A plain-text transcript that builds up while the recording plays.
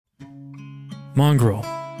mongrel,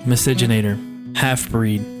 miscegenator,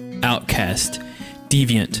 half-breed, outcast,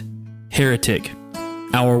 deviant, heretic.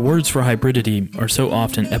 Our words for hybridity are so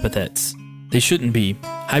often epithets. They shouldn't be.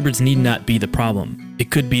 Hybrids need not be the problem.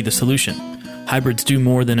 It could be the solution. Hybrids do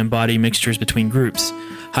more than embody mixtures between groups.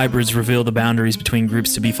 Hybrids reveal the boundaries between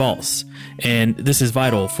groups to be false. And this is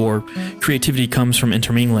vital, for creativity comes from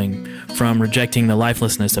intermingling, from rejecting the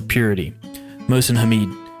lifelessness of purity. Mohsen Hamid,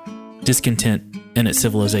 Discontent and its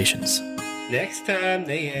Civilizations. Next time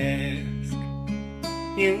they ask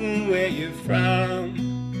you where you're from,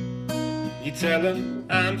 you tell them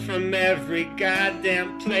I'm from every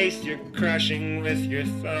goddamn place you're crushing with your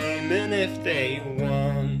thumb. And if they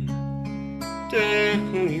wonder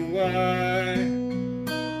who you are,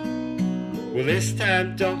 well, this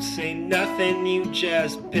time don't say nothing, you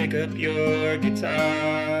just pick up your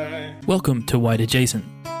guitar. Welcome to White Adjacent.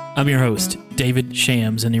 I'm your host, David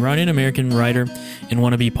Shams, an Iranian-American writer and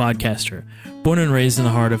wannabe podcaster, born and raised in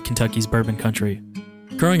the heart of Kentucky's bourbon country.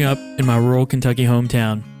 Growing up in my rural Kentucky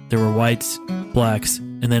hometown, there were whites, blacks,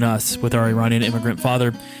 and then us with our Iranian immigrant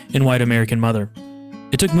father and white American mother.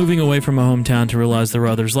 It took moving away from my hometown to realize there were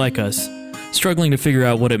others like us, struggling to figure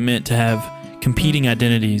out what it meant to have competing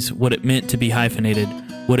identities, what it meant to be hyphenated,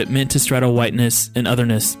 what it meant to straddle whiteness and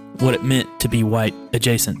otherness, what it meant to be white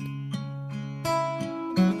adjacent.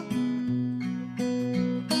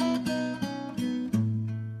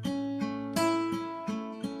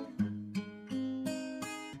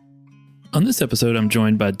 On this episode, I'm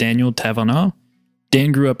joined by Daniel Tavana.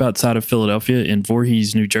 Dan grew up outside of Philadelphia in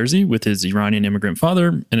Voorhees, New Jersey, with his Iranian immigrant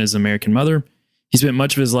father and his American mother. He spent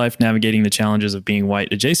much of his life navigating the challenges of being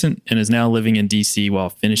white adjacent and is now living in D.C. while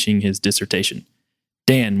finishing his dissertation.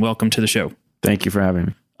 Dan, welcome to the show. Thank you for having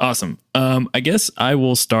me. Awesome. I guess I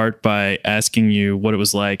will start by asking you what it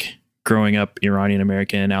was like growing up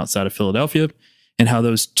Iranian-American outside of Philadelphia and how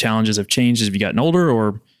those challenges have changed as you've gotten older,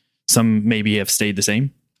 or some maybe have stayed the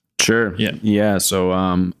same. Sure. Yeah. So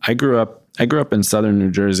I grew up in southern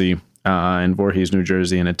New Jersey, in Voorhees, New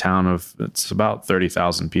Jersey, in a town of, it's about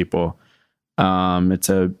 30,000 people.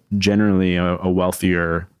 It's generally a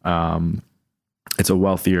wealthier, it's a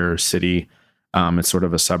wealthier city. It's sort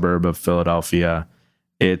of a suburb of Philadelphia.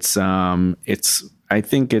 It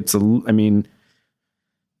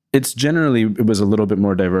was a little bit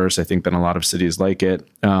more diverse, I think, than a lot of cities like it.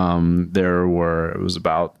 It was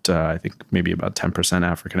about, I think maybe about 10%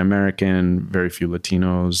 African-American, very few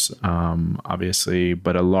Latinos, obviously,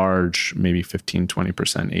 but a large, maybe 15,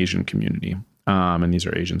 20% Asian community. And these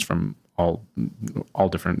are Asians from all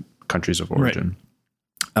different countries of origin.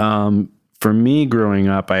 Right. For me growing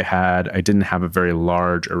up, I didn't have a very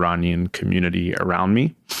large Iranian community around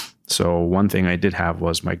me. So one thing I did have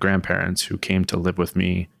was my grandparents who came to live with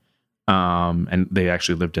me. And they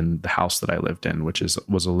actually lived in the house that I lived in, which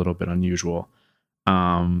was a little bit unusual.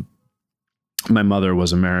 My mother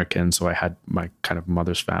was American, so I had my kind of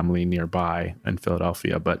mother's family nearby in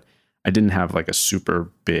Philadelphia, but I didn't have like a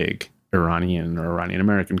super big Iranian or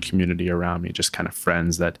Iranian-American community around me, just kind of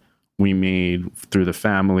friends that we made through the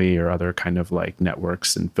family or other kind of like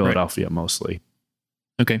networks in Philadelphia. Right. Mostly.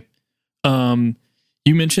 Okay.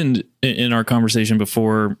 You mentioned in our conversation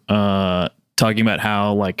before, talking about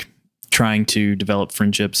how like trying to develop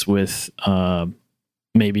friendships with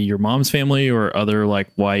maybe your mom's family or other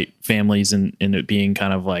like white families and it being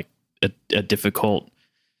kind of like a difficult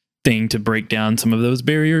thing to break down some of those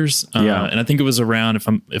barriers. Yeah. And I think it was around,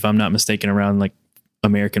 if I'm not mistaken, around like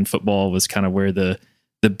American football was kind of where the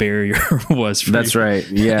barrier was. That's right.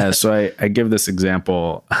 Yeah. So I give this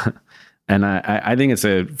example and I think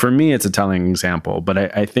for me, it's a telling example, but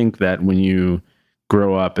I think that when you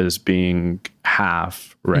grow up as being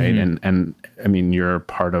half, right. Mm-hmm. And I mean, you're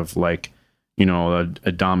part of like, you know,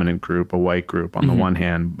 a dominant group, a white group on mm-hmm. the one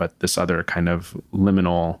hand, but this other kind of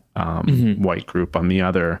liminal mm-hmm. white group on the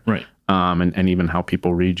other. Right. And even how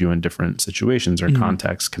people read you in different situations or mm-hmm.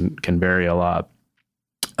 contexts can vary a lot.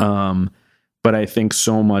 But I think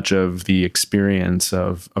so much of the experience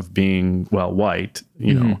of being, well, white,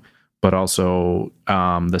 you mm-hmm. know, but also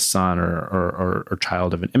the son or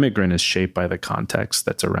child of an immigrant is shaped by the context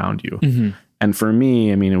that's around you. Mm-hmm. And for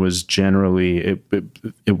me, I mean, it was generally,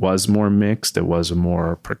 it was more mixed. It was a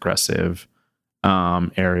more progressive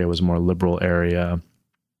area, it was a more liberal area.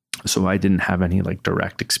 So I didn't have any like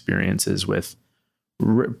direct experiences with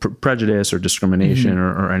prejudice or discrimination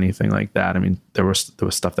mm-hmm. or anything like that. I mean, there was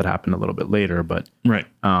stuff that happened a little bit later, but right.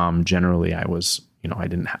 Generally I was, you know,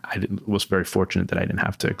 was very fortunate that I didn't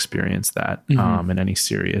have to experience that mm-hmm. In any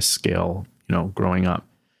serious scale, you know, growing up.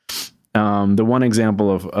 The one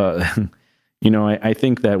example of, I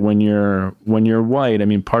think that when you're white, I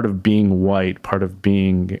mean, part of being white, part of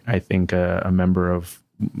being, I think, a member of,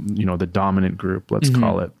 the dominant group, let's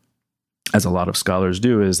call it, as a lot of scholars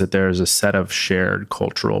do, is that there's a set of shared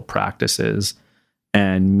cultural practices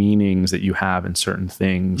and meanings that you have in certain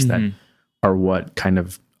things that are what kind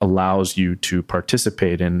of allows you to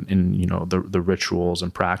participate in the rituals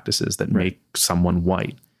and practices that make someone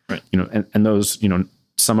white. Right. And those,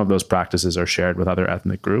 some of those practices are shared with other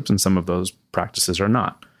ethnic groups and some of those practices are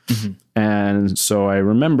not. And so I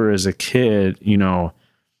remember as a kid,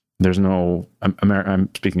 there's no, I'm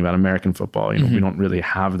speaking about American football, we don't really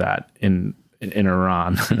have that in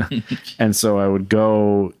Iran. And so I would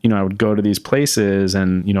go to these places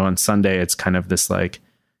and, on Sunday, it's kind of this like,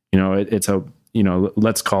 it's a,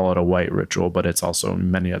 let's call it a white ritual, but it's also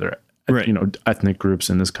many other, ethnic groups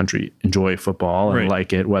in this country enjoy football and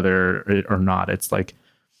like it, whether it or not, it's like,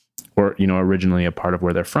 or, originally a part of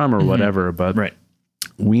where they're from or whatever, but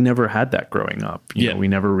we never had that growing up. We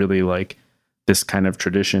never really like this kind of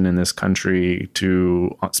tradition in this country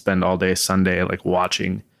to spend all day Sunday, like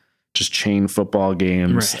watching just chain football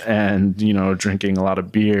games and, drinking a lot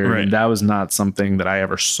of beer. And that was not something that I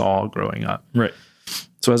ever saw growing up. Right.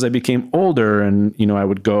 So as I became older and, I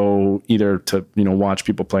would go either to, watch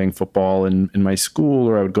people playing football in my school,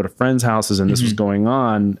 or I would go to friends' houses and this was going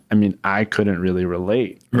on. I mean, I couldn't really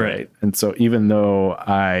relate. Right. And so even though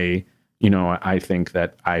I think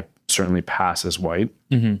that I certainly pass as white,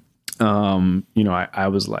 I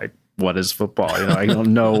was like, what is football? I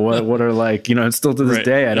don't know what are like, and still to this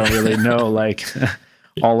day, I don't really know like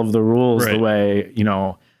all of the rules the way,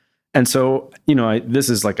 And so, this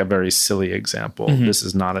is like a very silly example. This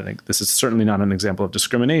is certainly not an example of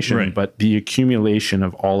discrimination, but the accumulation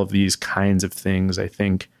of all of these kinds of things, I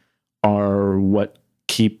think, are what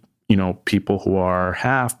keep, people who are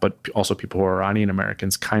half, but also people who are Iranian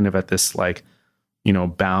Americans kind of at this like,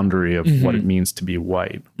 boundary of what it means to be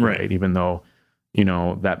white, right? Even though,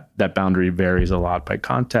 that boundary varies a lot by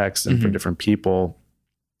context and for different people.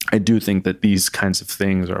 I do think that these kinds of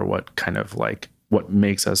things are what kind of like, what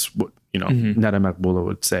makes us, what, Neda Makbula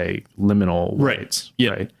would say, liminal whites,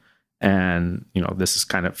 right? And, this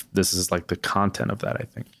is like the content of that, I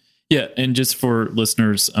think. Yeah. And just for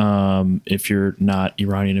listeners, if you're not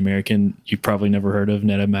Iranian American, you've probably never heard of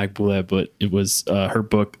Neda Makbula, but it was her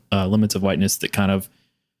book, Limits of Whiteness, that kind of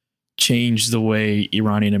changed the way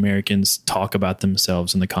Iranian Americans talk about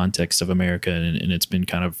themselves in the context of America. And it's been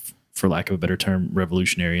kind of, for lack of a better term,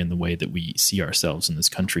 revolutionary in the way that we see ourselves in this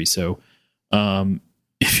country. So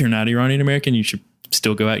if you're not Iranian American, you should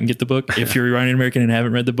still go out and get the book. If you're Iranian American and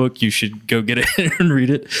haven't read the book, you should go get it and read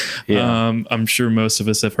it. Yeah. I'm sure most of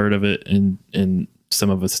us have heard of it, and some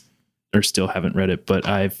of us still haven't read it, but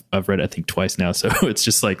I've read it, I think, twice now. So it's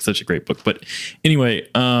just like such a great book. But anyway,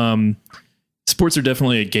 sports are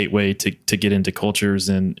definitely a gateway to get into cultures.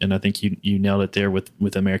 And I think you nailed it there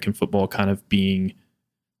with American football kind of being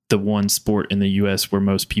the one sport in the US where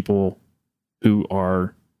most people who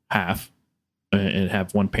are half and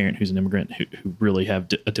have one parent who's an immigrant who really have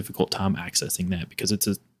a difficult time accessing that, because it's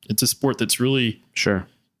a sport that's really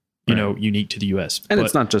unique to the US. And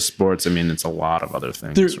it's not just sports. I mean, it's a lot of other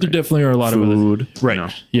things. There definitely are a lot of other things.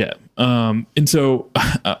 Right. Yeah. And so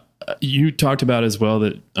you talked about as well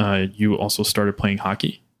that you also started playing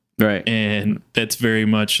hockey. Right. And that's very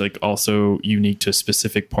much like also unique to a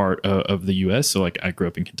specific part of the US. So like I grew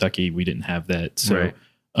up in Kentucky. We didn't have that. So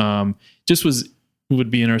would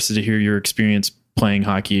be interested to hear your experience playing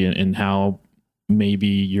hockey and how maybe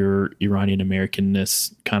your Iranian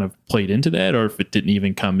Americanness kind of played into that, or if it didn't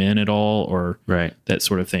even come in at all, or that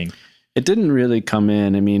sort of thing. It didn't really come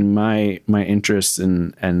in. I mean, my interest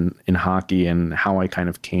in hockey and how I kind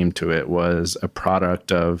of came to it was a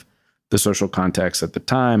product of the social context at the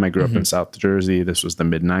time. I grew up in South Jersey. This was the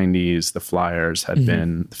mid-90s. The Flyers had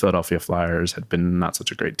been, the Philadelphia Flyers had been not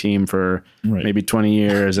such a great team for maybe 20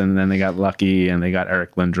 years. And then they got lucky and they got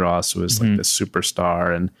Eric Lindros, who was like this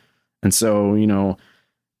superstar. And so,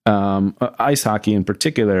 ice hockey in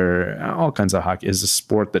particular, all kinds of hockey, is a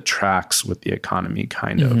sport that tracks with the economy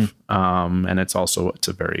kind of. And it's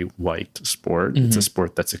a very white sport. It's a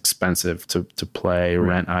sport that's expensive to play,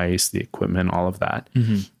 rent ice, the equipment, all of that.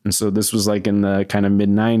 And so this was like in the kind of mid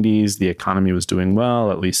 90s, the economy was doing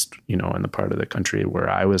well, at least, in the part of the country where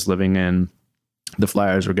I was living in. The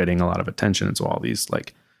Flyers were getting a lot of attention. And so all these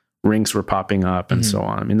like rinks were popping up and so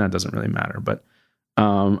on. I mean, that doesn't really matter, but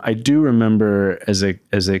I do remember as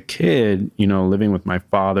a kid, living with my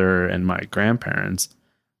father and my grandparents,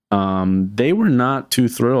 they were not too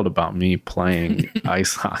thrilled about me playing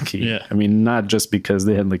ice hockey. Yeah. I mean, not just because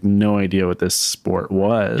they had like no idea what this sport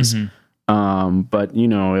was, But, you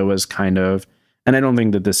know, it was kind of, and I don't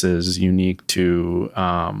think that this is unique to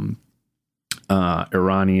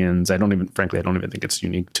Iranians. Frankly, I don't even think it's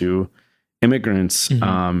unique to immigrants,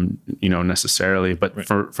 you know, necessarily. But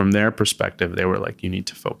from their perspective, they were like, you need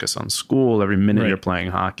to focus on school. Every minute you're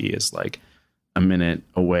playing hockey is like a minute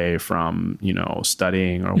away from, you know,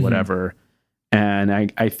 studying or whatever. And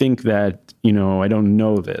I think that, you know, I don't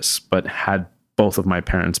know this, but had both of my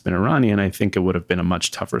parents been Iranian, I think it would have been a much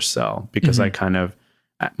tougher sell, because I kind of,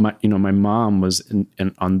 my mom was in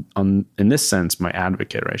this sense, my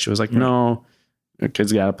advocate, right? She was like, no,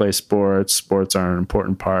 kids got to play sports. Sports are an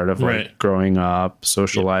important part of like growing up,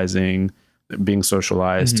 socializing, being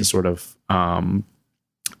socialized to sort of,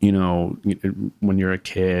 you know, when you're a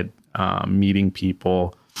kid, meeting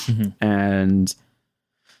people and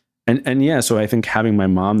yeah, so I think having my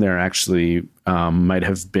mom there actually might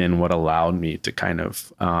have been what allowed me to kind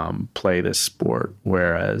of play this sport.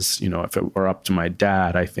 Whereas, you know, if it were up to my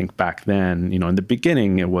dad, I think back then, you know, in the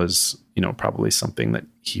beginning, it was, you know, probably something that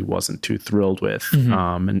he wasn't too thrilled with.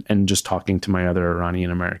 And just talking to my other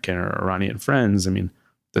Iranian-American or Iranian friends, I mean,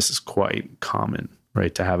 this is quite common,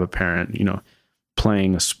 right? To have a parent, you know,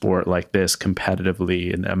 playing a sport like this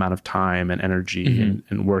competitively, and the amount of time and energy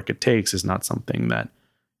and work it takes is not something that,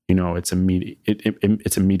 you know, it's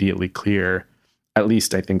immediately clear, at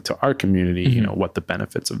least I think to our community, you know, what the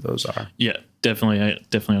benefits of those are. Yeah, definitely. I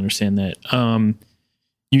definitely understand that.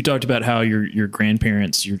 You talked about how your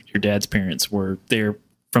grandparents, your dad's parents were there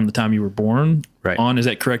from the time you were born on. Is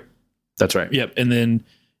that correct? That's right. Yep. And then,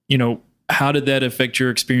 you know, how did that affect your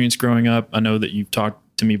experience growing up? I know that you've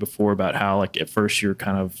talked to me before about how, like, at first you're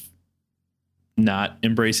kind of not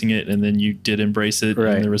embracing it, and then you did embrace it,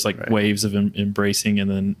 and there was like waves of embracing, and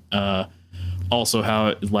then also how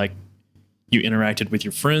it, like, you interacted with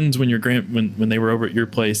your friends when when they were over at your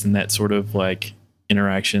place, and that sort of like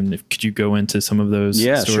interaction. Could you go into some of those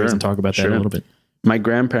stories and talk about that a little bit? My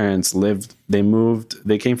grandparents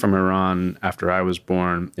they came from Iran after I was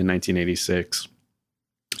born in 1986,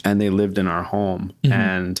 and they lived in our home,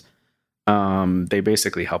 and they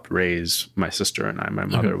basically helped raise my sister and I. My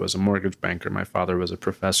mother was a mortgage banker. My father was a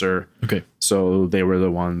professor. So they were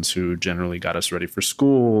the ones who generally got us ready for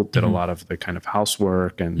school, did a lot of the kind of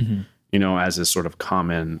housework, and, you know, as is sort of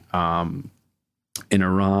common in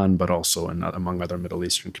Iran, but also among other Middle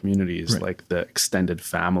Eastern communities, like the extended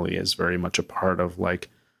family is very much a part of like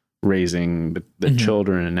raising the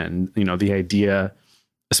children. And, you know, the idea,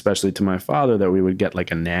 especially to my father, that we would get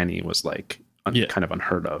like a nanny was like kind of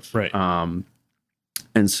unheard of.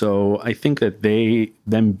 And so I think that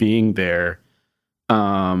them being there,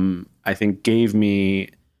 I think gave me,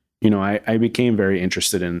 you know, I became very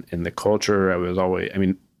interested in the culture. I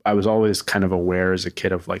was always kind of aware as a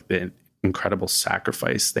kid of like the incredible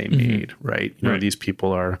sacrifice they made, right? You know, these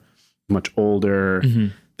people are much older.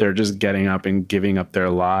 They're just getting up and giving up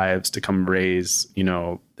their lives to come raise, you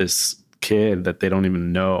know, this kid that they don't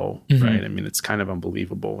even know, right? I mean, it's kind of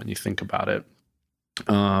unbelievable when you think about it.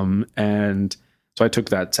 And so I took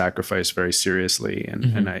that sacrifice very seriously,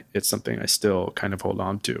 and it's something I still kind of hold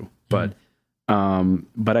on to. But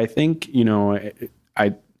I think, you know,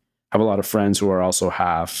 I have a lot of friends who are also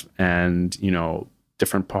half, and, you know,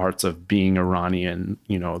 different parts of being Iranian,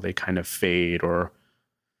 you know, they kind of fade or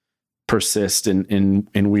persist in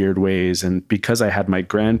weird ways. And because I had my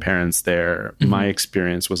grandparents there, my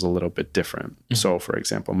experience was a little bit different. So, for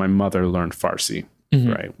example, my mother learned Farsi,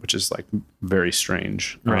 right, which is like very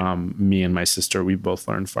strange. Me and my sister, we both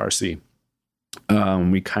learned Farsi.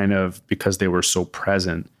 We kind of, because they were so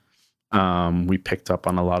present, we picked up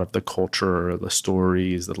on a lot of the culture, the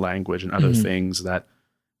stories, the language, and other things that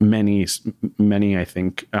many, I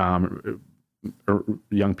think,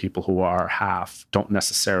 young people who are half don't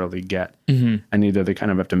necessarily get. And either they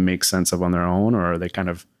kind of have to make sense of on their own, or they kind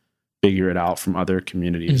of figure it out from other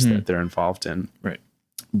communities that they're involved in.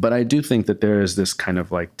 But I do think that there is this kind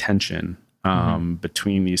of like tension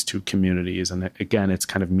between these two communities. And again, it's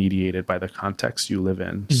kind of mediated by the context you live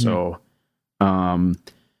in. So,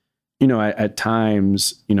 you know, at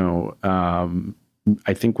times, you know,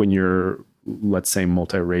 I think when you're, let's say,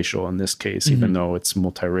 multiracial in this case, even though it's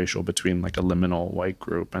multiracial between like a liminal white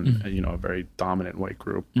group and, you know, a very dominant white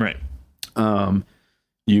group.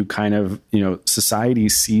 You kind of, you know, society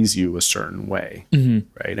sees you a certain way,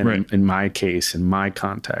 right? And in my case, in my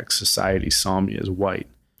context, society saw me as white,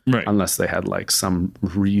 unless they had like some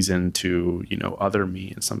reason to, you know, other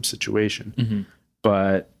me in some situation.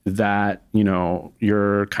 But that, you know,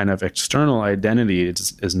 your kind of external identity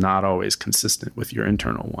is not always consistent with your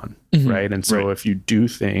internal one, right? And so if you do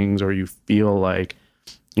things, or you feel like,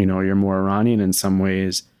 you know, you're more Iranian in some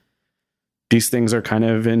ways, these things are kind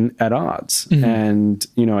of at odds. And,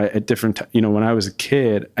 at different, when I was a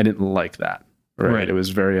kid, I didn't like that. Right. It was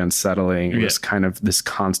very unsettling. It was kind of this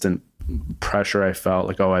constant pressure. I felt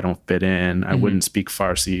like, I don't fit in. I wouldn't speak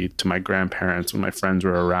Farsi to my grandparents when my friends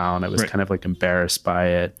were around. I was kind of like embarrassed by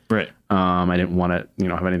it. Right. I didn't want to,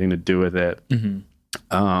 have anything to do with it.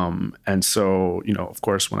 And so, of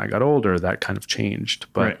course, when I got older, that kind of changed.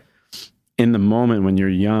 But in the moment when you're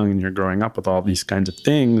young and you're growing up with all these kinds of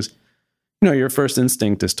things, your first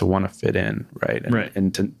instinct is to want to fit in, right?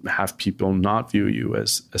 And to have people not view you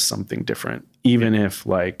as something different, even if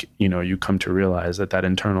you come to realize that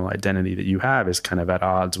internal identity that you have is kind of at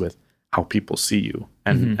odds with how people see you.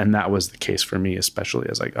 And that was the case for me, especially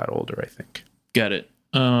as I got older, I think. Got it.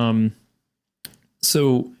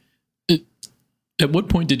 So at what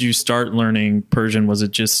point did you start learning Persian? Was it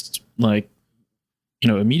just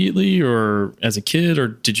immediately or as a kid, or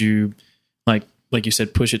did you like you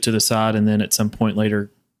said, push it to the side and then at some point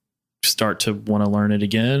later start to want to learn it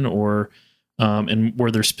again? Or, and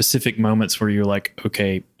were there specific moments where you're like,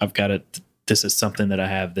 okay, I've got it. This is something that I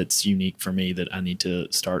have that's unique for me that I need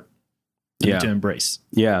to start to embrace.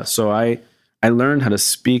 Yeah. So I learned how to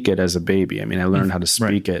speak it as a baby. I mean, I learned how to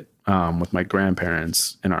speak it with my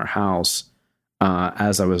grandparents in our house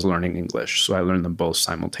as I was learning English. So I learned them both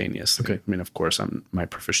simultaneously. Okay. I mean, of course, my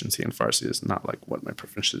proficiency in Farsi is not like what my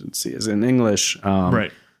proficiency is in English.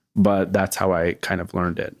 But that's how I kind of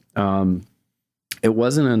learned it. It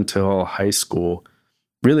wasn't until high school,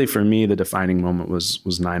 really for me, the defining moment was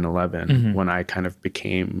 9/11 when I kind of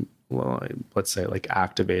became, let's say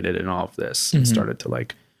activated in all of this and started to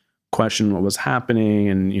question what was happening,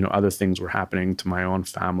 and other things were happening to my own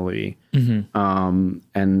family,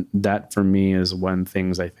 and that for me is when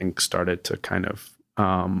things I think started to kind of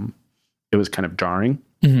it was kind of jarring.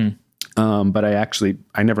 But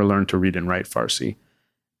I never learned to read and write Farsi,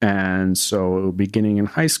 and so beginning in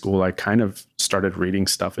high school I kind of started reading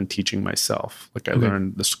stuff and teaching myself. I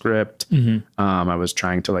learned the script. I was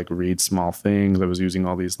trying to read small things. I was using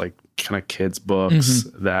all these kind of kids books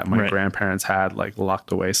that my grandparents had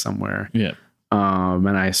locked away somewhere.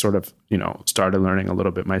 And I sort of, started learning a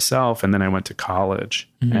little bit myself. And then I went to college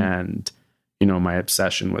and, my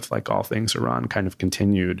obsession with all things Iran kind of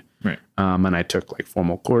continued. And I took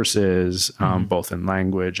formal courses, both in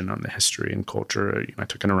language and on the history and culture. I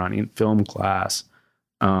took an Iranian film class,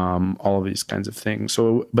 all of these kinds of things.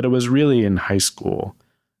 So, but it was really in high school.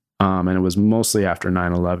 And it was mostly after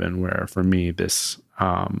 9/11 where for me, this,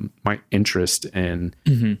 my interest in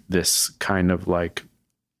this kind of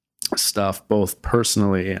stuff, both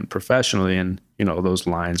personally and professionally. And, those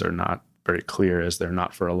lines are not very clear, as they're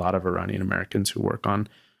not for a lot of Iranian-Americans who work on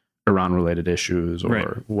Iran related issues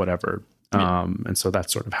or whatever. And so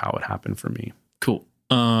that's sort of how it happened for me. Cool.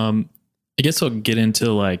 I guess I'll get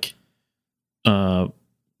into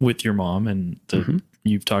with your mom and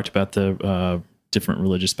you've talked about the, different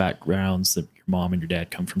religious backgrounds, that your mom and your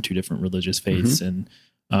dad come from two different religious faiths, and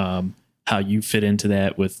how you fit into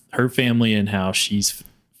that with her family and how she's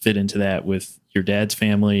fit into that with your dad's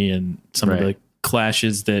family, and some of the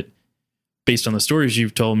clashes that, based on the stories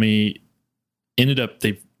you've told me, ended up,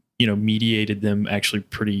 they've, mediated them actually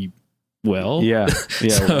pretty well. Yeah.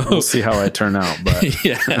 So, we'll see how I turn out, but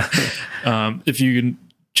if you can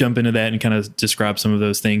jump into that and kind of describe some of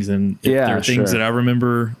those things. And if there are things that I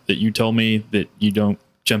remember that you told me that you don't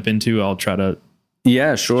jump into, I'll try to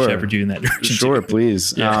shepherd you in that direction. Sure,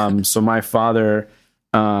 please. So my father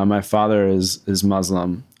is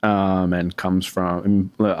Muslim, and comes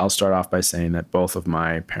from, I'll start off by saying that both of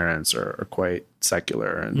my parents are quite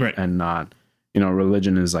secular and not,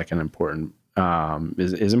 religion is an important,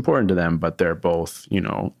 is important to them, but they're both,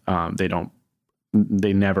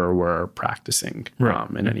 they never were practicing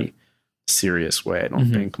in any serious way, I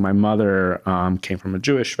don't think. My mother came from a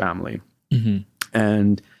Jewish family.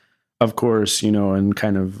 And of course, and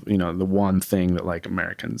kind of, the one thing that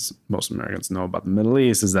most Americans know about the Middle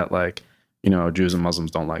East is that Jews and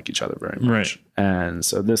Muslims don't like each other very much. And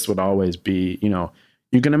so this would always be,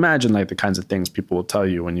 you can imagine the kinds of things people will tell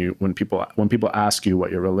you when people ask you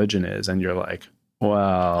what your religion is, and you're like,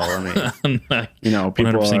 well, I mean,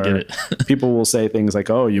 people will say things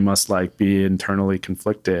like, oh, you must be internally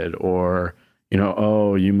conflicted, or,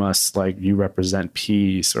 oh, you must you represent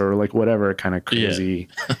peace, or whatever kind of crazy,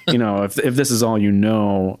 if this is all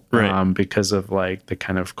because of the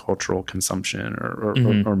kind of cultural consumption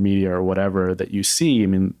or media or whatever that you see, I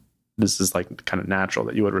mean, this is kind of natural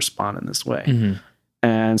that you would respond in this way.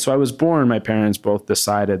 And so I was born, my parents both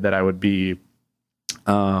decided that I would be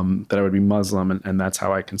Muslim, and that's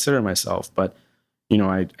how I consider myself. But,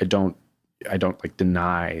 I don't, I don't like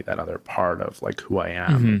deny that other part of like who I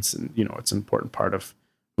am. It's, you know, it's an important part of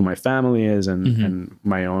who my family is and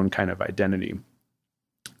my own kind of identity.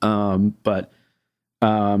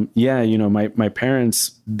 Yeah, you know, my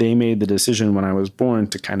parents, they made the decision when I was born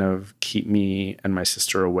to kind of keep me and my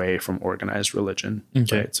sister away from organized religion.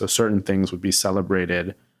 Okay. Right? So certain things would be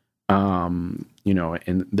celebrated, you know,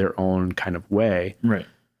 in their own kind of way. Right.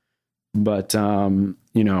 But,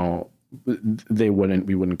 you know, we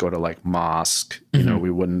wouldn't go to like mosque, you know,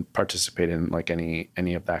 we wouldn't participate in like any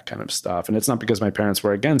of that kind of stuff. And it's not because my parents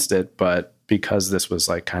were against it, but because this was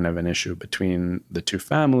like kind of an issue between the two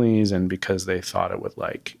families and because they thought it would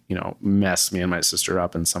like, you know, mess me and my sister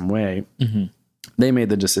up in some way, they made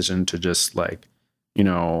the decision to just like, you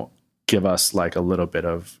know, give us like a little bit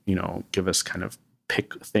of, you know, give us kind of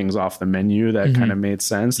pick things off the menu that kind of made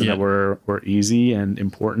sense and that were easy and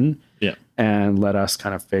important. Yeah. And let us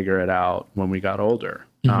kind of figure it out when we got older.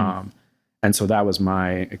 And so that was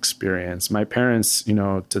my experience. My parents, you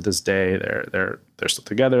know, to this day, they're still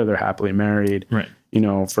together. They're happily married. Right. You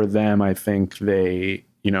know, for them, I think they,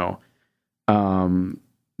 you know,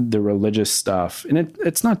 the religious stuff, and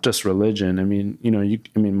it's not just religion. I mean, you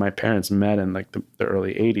know, my parents met in like the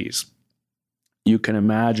early 80s. You can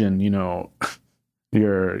imagine, you know,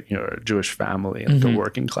 you're a Jewish family, like a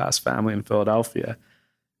working class family in Philadelphia.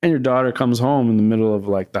 And your daughter comes home in the middle of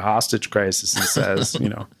like the hostage crisis and says, you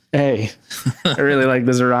know, hey, I really like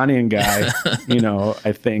this Iranian guy. You know,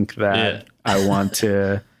 I think that I want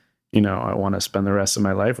to spend the rest of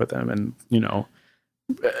my life with him. And, you know,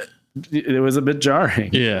 it was a bit jarring.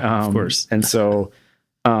 Yeah, of course. And so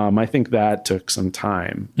I think that took some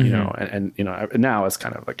time, you know, and, you know, now it's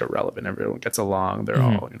kind of like irrelevant. Everyone gets along. They're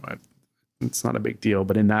all, you know, it's not a big deal.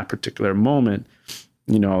 But in that particular moment,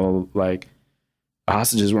 you know, like,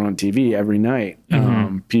 hostages were on TV every night.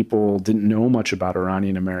 People didn't know much about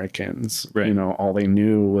Iranian-Americans. Right. You know, all they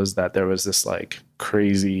knew was that there was this like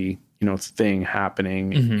crazy, you know, thing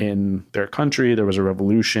happening in their country. There was a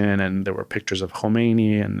revolution and there were pictures of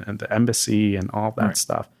Khomeini and the embassy and all that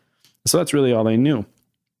stuff. So that's really all they knew.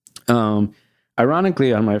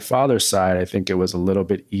 Ironically, on my father's side, I think it was a little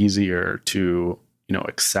bit easier to, you know,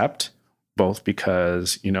 accept, both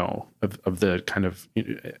because, you know, of the kind of,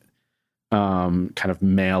 kind of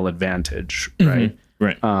male advantage, right?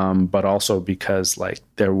 Right. But also because like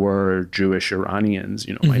there were Jewish Iranians,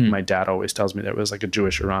 you know, my dad always tells me there was like a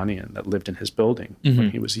Jewish Iranian that lived in his building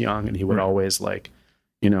when he was young, and he would always like,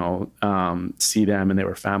 you know, see them, and they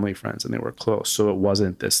were family friends and they were close. So it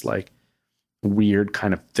wasn't this like weird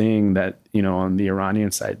kind of thing that, you know, on the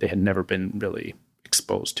Iranian side, they had never been really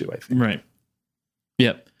exposed to, I think. Right.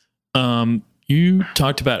 Yep. You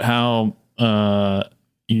talked about how,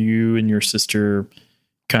 you and your sister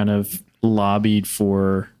kind of lobbied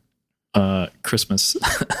for Christmas.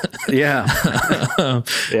 Yeah.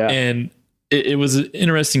 And it was an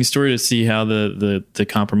interesting story to see how the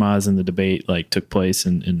compromise and the debate like took place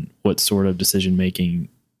and what sort of decision-making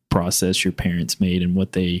process your parents made and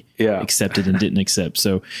what they accepted and didn't accept.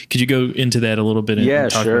 So could you go into that a little bit? And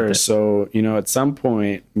talk sure. About that? So, you know, at some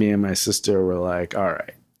point me and my sister were like, all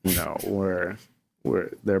right, you know,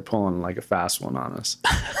 they're pulling like a fast one on us.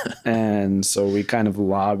 And so we kind of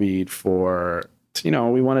lobbied for, you know,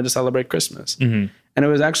 we wanted to celebrate Christmas. And it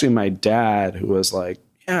was actually my dad who was like,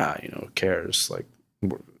 yeah, you know, who cares? Like,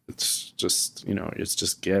 it's just, you know, it's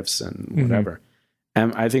just gifts and whatever.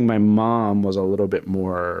 And I think my mom was a little bit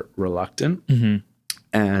more reluctant.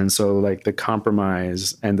 And so like the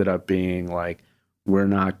compromise ended up being like, we're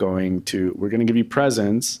going to give you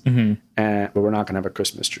presents, but we're not going to have a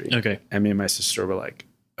Christmas tree. Okay. And me and my sister were like,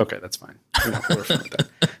 okay, that's fine. You know, we're fine with that.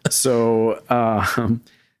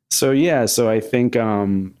 So I think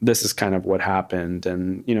this is kind of what happened.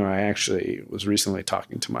 And, you know, I actually was recently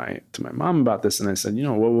talking to my mom about this, and I said, you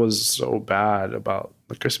know, what was so bad about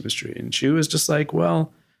the Christmas tree? And she was just like,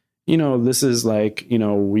 well, you know, this is like, you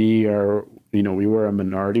know, we were a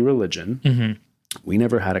minority religion. We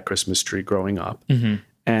never had a Christmas tree growing up.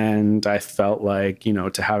 And I felt like, you know,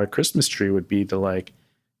 to have a Christmas tree would be to like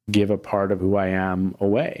give a part of who I am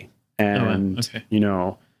away. And, you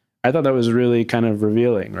know, I thought that was really kind of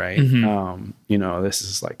revealing, right? You know, this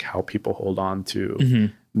is like how people hold on to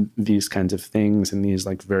these kinds of things in these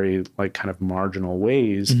like very like kind of marginal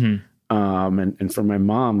ways. And for my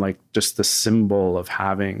mom, like just the symbol of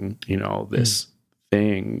having, you know, this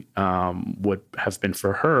thing would have been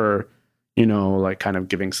for her, you know, like kind of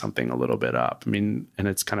giving something a little bit up. I mean, and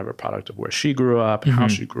it's kind of a product of where she grew up and how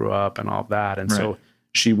she grew up and all of that. And so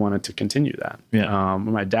she wanted to continue that.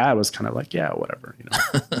 My dad was kind of like, yeah, whatever, you know.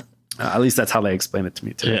 At least that's how they explain it to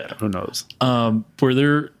me today. Who knows?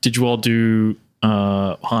 Did you all do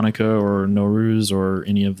Hanukkah or Nowruz or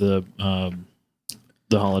any of the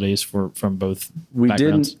holidays from both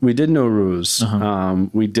backgrounds? We did Nowruz. Uh-huh.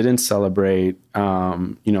 We didn't celebrate,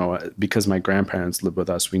 because my grandparents lived with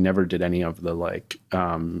us. We never did any of the like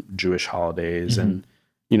Jewish holidays. Mm-hmm. And,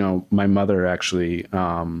 my mother actually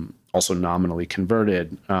also nominally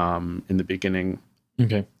converted in the beginning.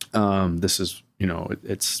 Okay. This is,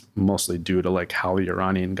 it's mostly due to like how the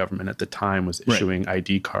Iranian government at the time was issuing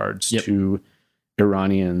ID cards to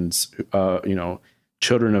Iranians,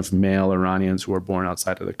 children of male Iranians who were born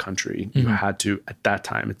outside of the country. You had to, at that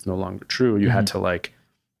time, it's no longer true. You had to like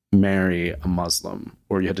marry a Muslim,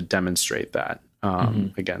 or you had to demonstrate that.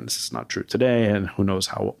 Again, this is not true today, and who knows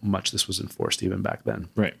how much this was enforced even back then.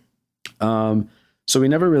 Right. So we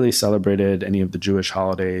never really celebrated any of the Jewish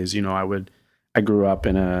holidays. I grew up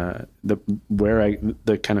in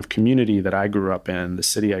the kind of community that I grew up in, the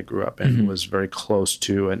city I grew up in was very close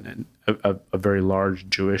to a very large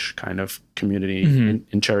Jewish kind of community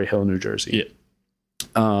in Cherry Hill, New Jersey.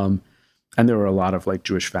 Yeah. And there were a lot of like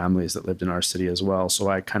Jewish families that lived in our city as well. So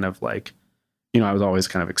I kind of like, I was always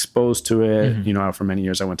kind of exposed to it. For many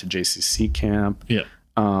years I went to JCC camp. Yeah.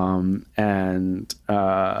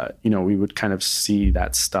 We would kind of see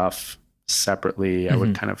that stuff separately. I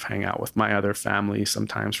would kind of hang out with my other family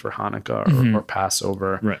sometimes for Hanukkah or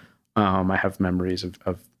Passover. Right. I have memories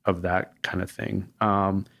of that kind of thing.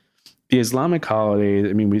 The Islamic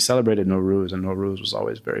holidays, we celebrated Nowruz, and Nowruz was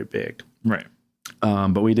always very big. Right.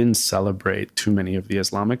 But we didn't celebrate too many of the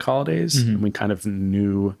Islamic holidays. And we kind of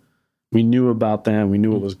knew about them. We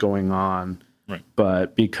knew what was going on. Right.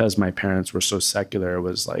 But because my parents were so secular, it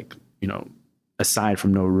was like, aside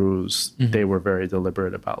from Nowruz, they were very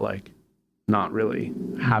deliberate about like not really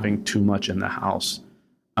having too much in the house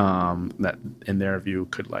that in their view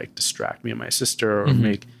could like distract me and my sister or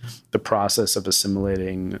make the process of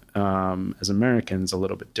assimilating as Americans a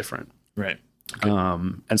little bit different. Right. Okay.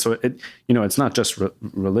 And so it's not just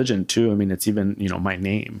religion too. It's even, my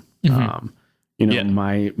name. My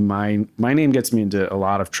name gets me into a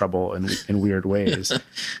lot of trouble in weird ways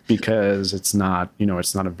because it's not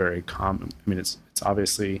a very common, it's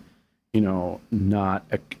obviously, not,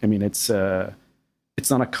 it's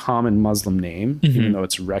not a common Muslim name, even though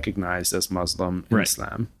it's recognized as Muslim in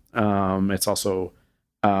Islam. It's also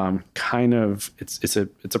kind of, it's a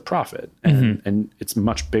prophet and it's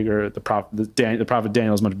much bigger. The prophet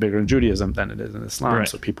Daniel is much bigger in Judaism than it is in Islam. Right.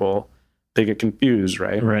 So they get confused,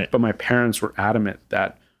 right? Right. But my parents were adamant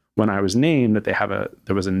that when I was named, that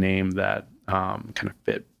there was a name that kind of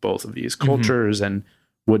fit both of these cultures and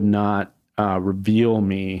would not reveal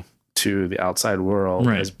me to the outside world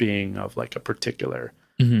as being of like a particular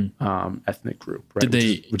ethnic group, right?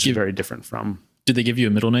 Which is very different from. Did they give you a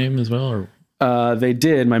middle name as well, or? They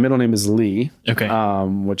did. My middle name is Lee,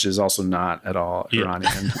 which is also not at all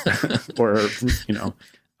Iranian, or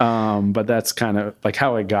but that's kind of like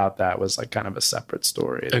how I got that was like kind of a separate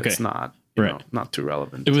story. It's not, not too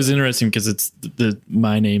relevant. It was interesting because it's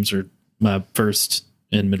my names are my first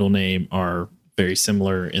and middle name are very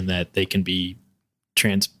similar in that they can be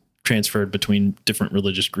transferred between different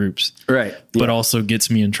religious groups. Right. But also gets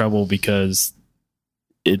me in trouble because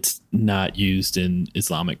it's not used in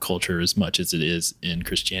Islamic culture as much as it is in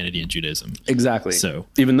Christianity and Judaism. Exactly. So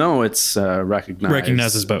even though it's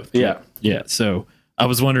recognized as both. Yeah. So I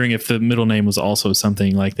was wondering if the middle name was also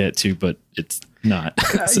something like that too, but it's not.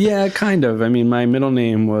 Yeah, kind of. My middle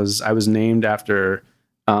name I was named after,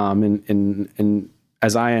 in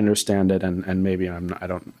as I understand it, and maybe I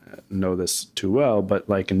don't know this too well, but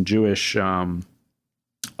like in Jewish, a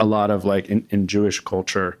lot of like in Jewish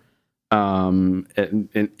culture, in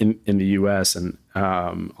the U.S. and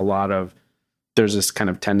a lot of there's this kind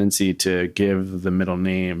of tendency to give the middle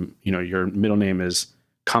name. Your middle name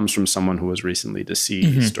comes from someone who was recently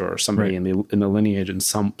deceased or somebody in the lineage in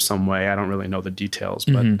some way. I don't really know the details,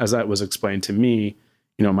 but as that was explained to me,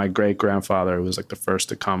 my great grandfather was like the first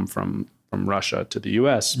to come from Russia to the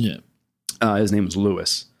U.S. Yeah, his name was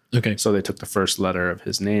Louis. Okay, so they took the first letter of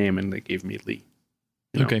his name and they gave me Lee.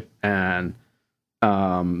 Okay, and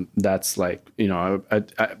that's like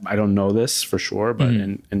I don't know this for sure, but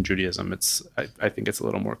in Judaism I think it's a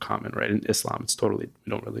little more common, right? In Islam it's totally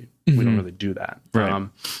we don't really do that, right?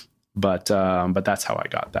 But that's how I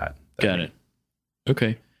got that. Got it.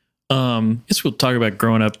 Okay. I guess we'll talk about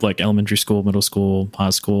growing up, like elementary school, middle school,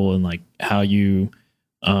 high school, and like how you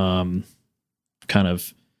kind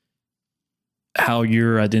of how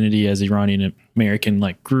your identity as Iranian American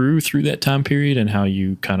like grew through that time period, and how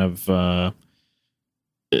you kind of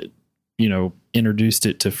introduced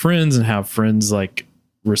it to friends, and how friends like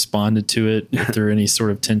responded to it, if there are any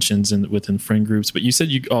sort of tensions within friend groups. But you said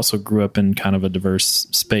you also grew up in kind of a diverse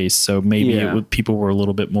space, so maybe people were a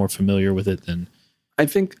little bit more familiar with it than. I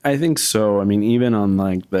think so. I mean, even on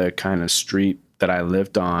like the kind of street that I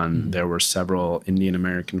lived on, there were several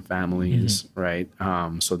Indian-American families, right?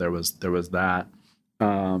 So there was that,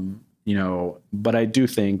 you know, but I do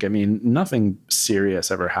think, I mean, nothing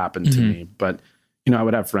serious ever happened to me, but you know, I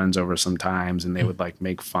would have friends over sometimes and they would like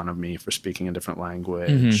make fun of me for speaking a different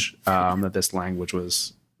language, that this language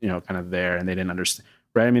was, you know, kind of there and they didn't understand,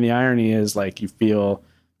 right? I mean, the irony is like you feel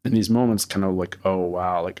in these moments kind of like, oh,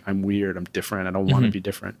 wow, like I'm weird, I'm different, I don't want to be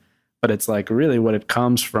different. But it's like really what it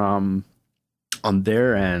comes from on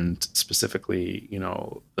their end, specifically, you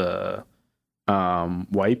know, the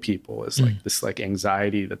white people is like this like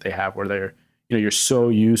anxiety that they have where they're, you know, you're so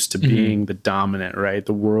used to being the dominant, right?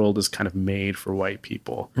 The world is kind of made for white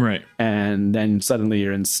people. Right. And then suddenly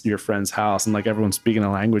you're in your friend's house and like everyone's speaking a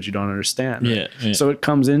language you don't understand. Right? Yeah. So it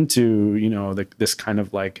comes into, you know, this kind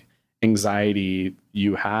of like anxiety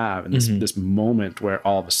you have and this moment where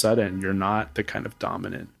all of a sudden you're not the kind of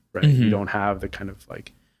dominant, right? You don't have the kind of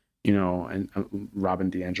like, you know, and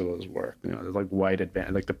Robin DiAngelo's work, you know, like white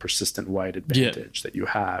advantage, like the persistent white advantage that you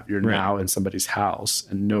have. You're now in somebody's house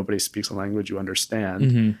and nobody speaks a language you understand.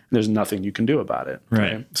 And there's nothing you can do about it.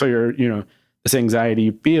 Right. So you're, you know, this anxiety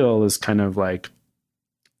you feel is kind of like,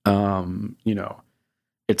 you know,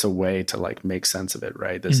 it's a way to like make sense of it,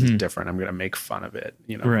 right? This is different. I'm going to make fun of it,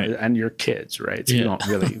 you know, and you're kids, right? So you don't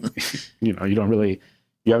really, you know, you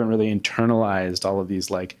haven't really internalized all of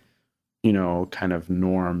these like, you know, kind of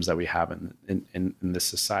norms that we have in this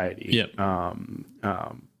society.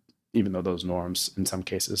 Even though those norms in some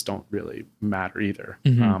cases don't really matter either.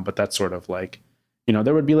 But that's sort of like, you know,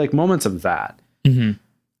 there would be like moments of that.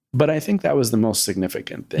 But I think that was the most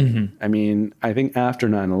significant thing. I mean, I think after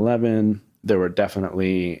 9/11, there were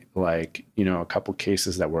definitely like, you know, a couple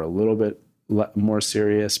cases that were a little bit more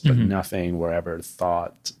serious, but nothing where I ever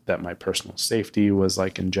thought that my personal safety was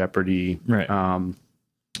like in jeopardy. Right.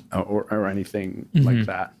 Or anything like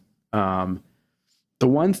that. The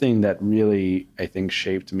one thing that really, I think,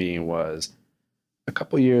 shaped me was a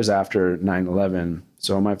couple years after 9/11.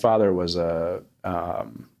 So my father was a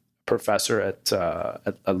professor at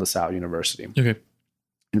LaSalle University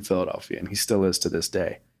in Philadelphia, and he still is to this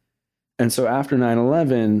day. And so after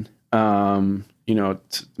 9/11, you know,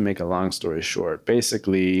 to make a long story short,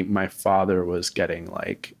 basically my father was getting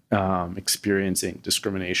like experiencing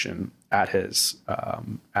discrimination at his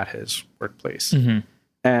workplace.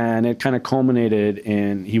 And it kind of culminated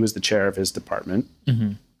in, he was the chair of his department.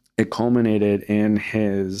 It culminated in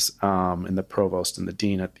his, in the provost and the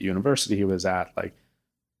dean at the university he was at, like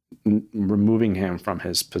removing him from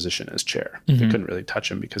his position as chair. They couldn't really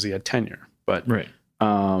touch him because he had tenure, but,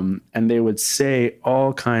 and they would say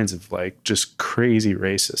all kinds of like just crazy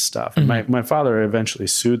racist stuff. And my father eventually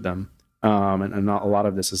sued them. And a lot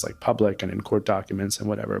of this is like public and in court documents and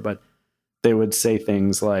whatever, but they would say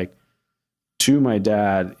things like, to my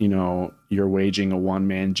dad, you know, you're waging a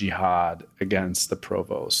one-man jihad against the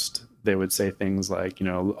provost. They would say things like, you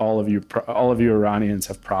know, all of you Iranians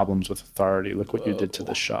have problems with authority. Look what you did to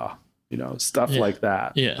the Shah, you know, stuff like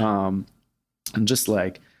that. And just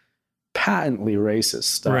like patently racist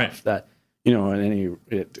stuff that, you know,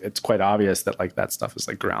 it's quite obvious that like that stuff is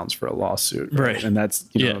like grounds for a lawsuit. Right. And that's,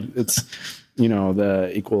 you know, it's, you know,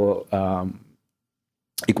 the equal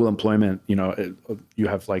employment, you know, you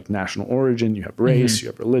have like national origin, you have race, you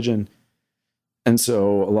have religion. And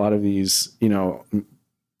so a lot of these, you know,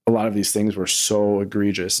 things were so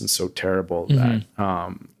egregious and so terrible that,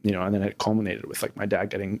 you know, and then it culminated with like my dad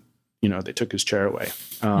getting, you know, they took his chair away.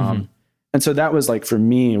 And so that was like, for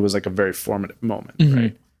me, it was like a very formative moment.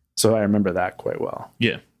 Right. So I remember that quite well.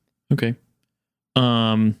 Yeah. Okay.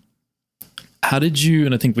 How did you,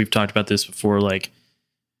 and I think we've talked about this before, like,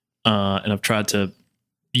 and I've tried to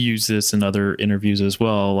use this in other interviews as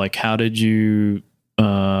well. Like, how did you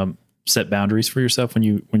set boundaries for yourself when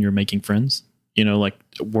you're making friends? You know, like,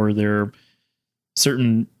 were there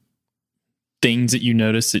certain things that you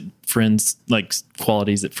noticed that friends, like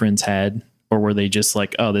qualities that friends had, or were they just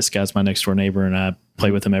like, oh, this guy's my next door neighbor and I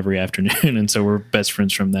play with him every afternoon, and so we're best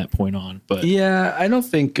friends from that point on? But yeah, I don't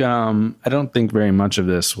think very much of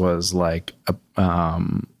this was like,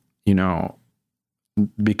 you know,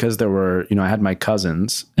 because there were, you know, I had my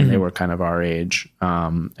cousins and they were kind of our age,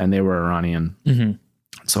 and they were Iranian.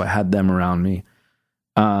 So I had them around me.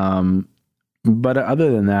 But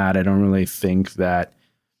other than that, I don't really think that,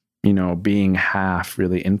 you know, being half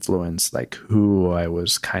really influenced like who I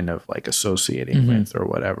was kind of like associating with or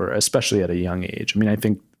whatever, especially at a young age. I mean, I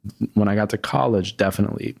think when I got to college,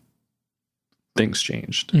 definitely things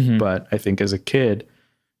changed. Mm-hmm. But I think as a kid,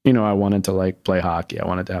 you know, I wanted to like play hockey. I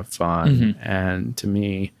wanted to have fun. Mm-hmm. And to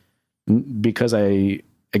me, because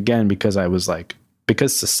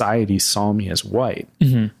society saw me as white,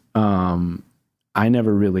 Mm-hmm. I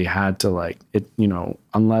never really had to like it, you know,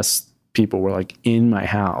 unless people were like in my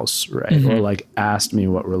house, right. Mm-hmm. Or like asked me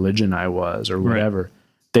what religion I was or whatever, right.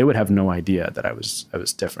 They would have no idea that I was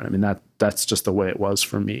different. I mean, that's just the way it was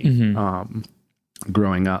for me, Mm-hmm.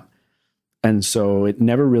 Growing up. And so it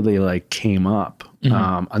never really like came up,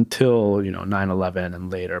 Mm-hmm. Until, you know, 9/11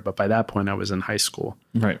 and later. But by that point I was in high school.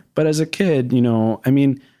 Right. But as a kid, you know, I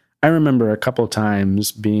mean, I remember a couple of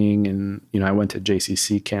times being in, you know, I went to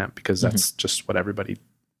JCC camp because that's mm-hmm. just what everybody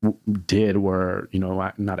did where, you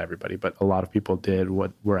know, not everybody, but a lot of people did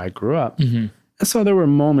where I grew up. Mm-hmm. And so there were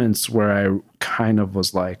moments where I kind of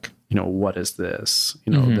was like, you know, what is this?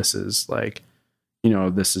 You know, mm-hmm. this is like, you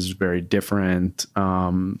know, this is very different.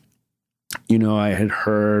 You know, I had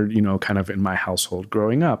heard, you know, kind of in my household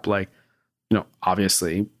growing up, like, you know,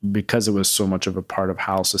 obviously because it was so much of a part of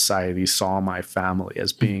how society saw my family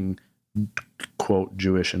as being, quote,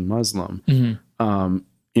 Jewish and Muslim. Mm-hmm.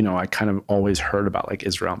 You know, I kind of always heard about like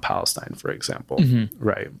Israel and Palestine, for example. Mm-hmm.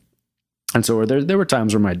 Right. And so there were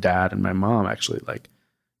times where my dad and my mom actually like,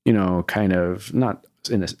 you know, kind of not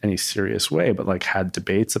in any serious way, but like had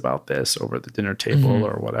debates about this over the dinner table mm-hmm.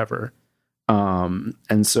 or whatever.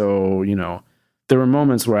 And so, you know, there were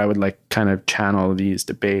moments where I would like kind of channel these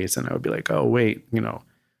debates and I would be like, oh, wait, you know,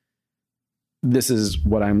 this is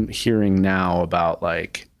what I'm hearing now about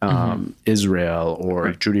like, mm-hmm. Israel or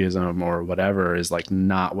right. Judaism or whatever is like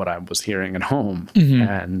not what I was hearing at home. Mm-hmm.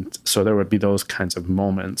 And so there would be those kinds of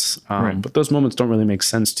moments. Right. But those moments don't really make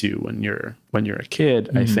sense to you when you're a kid,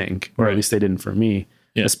 mm-hmm. I think, or right. at least they didn't for me,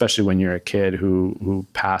 yeah. especially when you're a kid who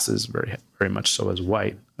passes very, very much so as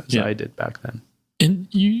white as yeah. I did back then. And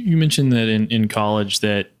you mentioned that in college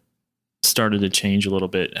that started to change a little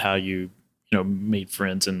bit how you know, made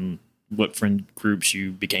friends and what friend groups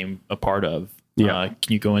you became a part of. Yeah.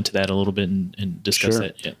 Can you go into that a little bit and discuss sure.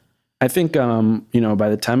 that? Yeah. I think, you know, by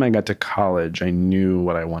the time I got to college, I knew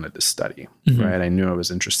what I wanted to study, mm-hmm. right? I knew I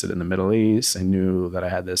was interested in the Middle East. I knew that I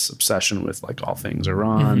had this obsession with like all things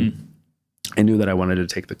Iran. Mm-hmm. I knew that I wanted to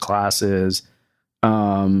take the classes.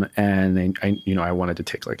 And I, you know, I wanted to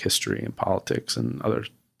take like history and politics and other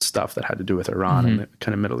stuff that had to do with Iran mm-hmm. and the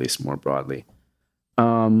kind of Middle East more broadly.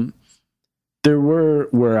 There were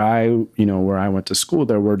where I went to school,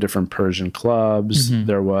 there were different Persian clubs. Mm-hmm.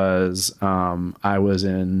 There was, I was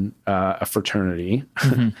in a fraternity,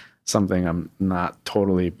 mm-hmm. something I'm not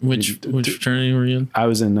totally. Which fraternity were you in? I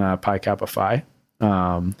was in Pi Kappa Phi.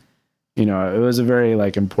 You know, it was a very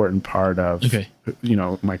like important part of, okay. you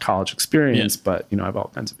know, my college experience, yeah. but, you know, I have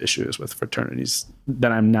all kinds of issues with fraternities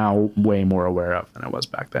that I'm now way more aware of than I was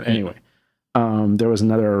back then. Yeah. Anyway, there was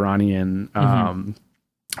another Iranian, mm-hmm.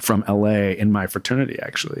 from LA in my fraternity,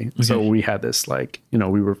 actually. Okay. So we had this like, you know,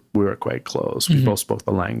 we were quite close. We mm-hmm. both spoke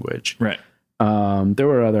the language. Right. There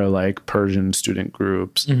were other like Persian student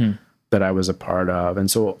groups mm-hmm. that I was a part of.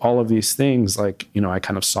 And so all of these things, like, you know, I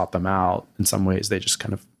kind of sought them out. In some ways they just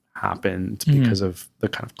kind of happened mm-hmm. because of the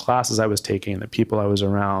kind of classes I was taking, the people I was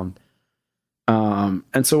around.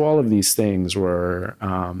 And so all of these things were,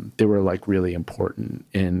 they were like really important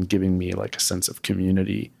in giving me like a sense of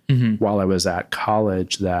community mm-hmm. while I was at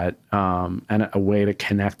college that, and a way to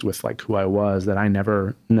connect with like who I was that I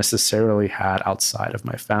never necessarily had outside of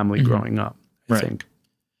my family mm-hmm. growing up, I right. think.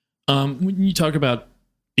 When you talk about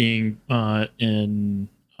being, in,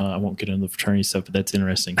 I won't get into the fraternity stuff, but that's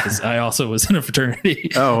interesting because I also was in a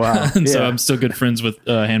fraternity. Oh, wow. And yeah. so I'm still good friends with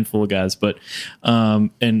a handful of guys, but,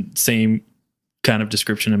 and same kind of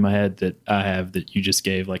description in my head that I have that you just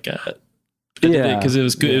gave, like because it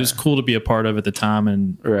was good. Yeah. It was cool to be a part of at the time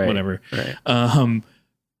and right. whatever. Right.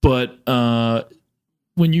 But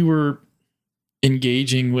when you were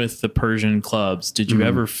engaging with the Persian clubs, did you mm-hmm.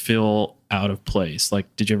 ever feel out of place?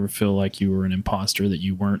 Like, did you ever feel like you were an imposter, that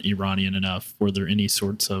you weren't Iranian enough? Were there any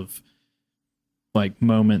sorts of like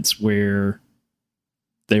moments where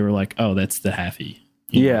they were like, oh, that's the halfie?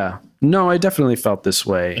 Yeah. No, I definitely felt this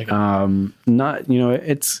way. Okay. Not, you know,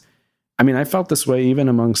 I mean, I felt this way even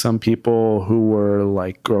among some people who were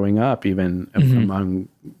like growing up, even mm-hmm. among,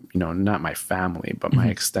 you know, not my family, but my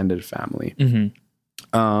mm-hmm. extended family.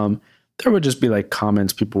 Mm-hmm. There would just be like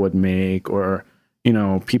comments people would make, or, you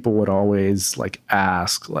know, people would always like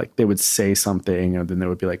ask, like they would say something and then they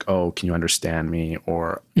would be like, oh, can you understand me?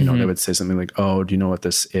 Or, you mm-hmm. know, they would say something like, oh, do you know what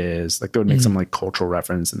this is? Like they would make mm-hmm. some like cultural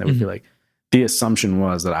reference and they would mm-hmm. be like, the assumption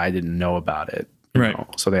was that I didn't know about it. Right. Know?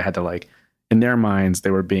 So they had to like, in their minds,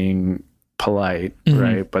 they were being polite, mm-hmm.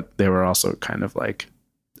 right? But they were also kind of like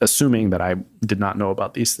assuming that I did not know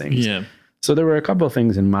about these things. Yeah. So there were a couple of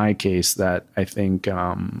things in my case that I think,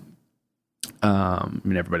 I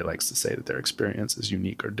mean, everybody likes to say that their experience is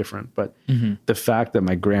unique or different, but the fact that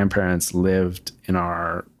my grandparents lived in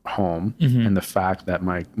our home and the fact that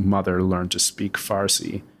my mother learned to speak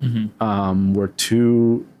Farsi were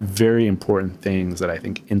two very important things that I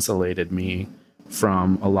think insulated me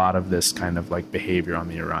from a lot of this kind of like behavior on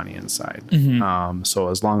the Iranian side. So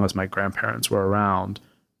as long as my grandparents were around,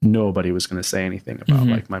 nobody was going to say anything about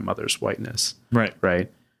like my mother's whiteness. Right.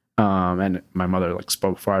 And my mother like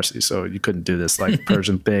spoke Farsi, so you couldn't do this like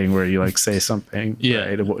Persian thing where you like say something.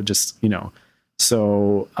 Right? It would just, you know,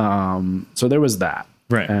 so there was that.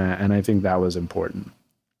 Right. And I think that was important.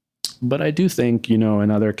 But I do think, you know,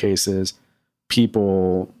 in other cases,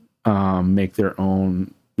 people make their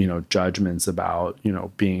own, you know, judgments about, you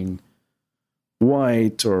know, being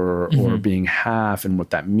white or being half and what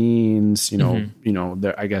that means. You know,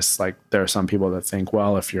 there, I guess like there are some people that think,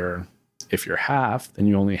 well, if you're half, then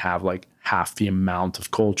you only have like half the amount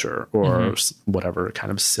of culture or whatever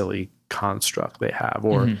kind of silly construct they have,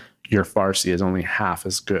 or your Farsi is only half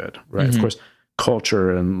as good, right? Of course,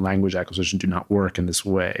 culture and language acquisition do not work in this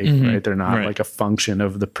way, right? They're not like a function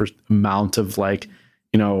of the amount of like,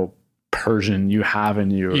 you know, Persian you have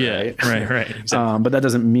in you, right? Right. Exactly. But that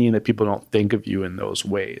doesn't mean that people don't think of you in those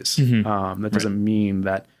ways. That doesn't mean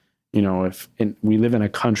that, you know, we live in a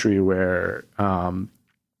country where,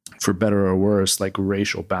 for better or worse, like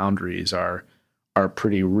racial boundaries are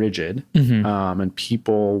pretty rigid, and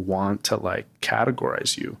people want to like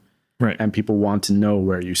categorize you, right? And people want to know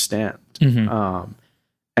where you stand.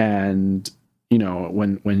 And you know,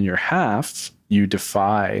 when you're half, you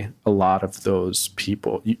defy a lot of those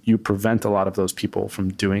people. You prevent a lot of those people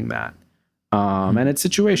from doing that. And it's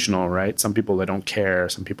situational, right? Some people, they don't care.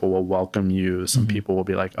 Some people will welcome you. Some people will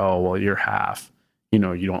be like, oh, well, you're half. You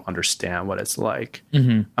know, you don't understand what it's like.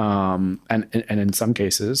 And in some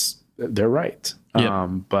cases, they're right.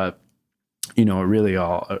 But, you know, it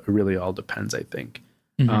really all depends, I think.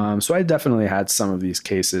 So I definitely had some of these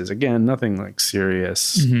cases. Again, nothing like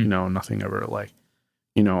serious, you know, nothing ever like,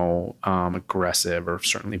 you know, aggressive or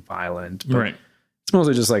certainly violent. But it's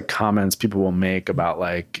mostly just like comments people will make about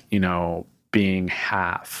like, you know, being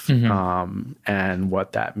half and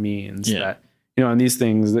what that means. That, you know, and these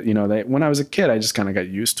things that, you know, when I was a kid, I just kind of got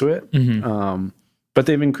used to it. But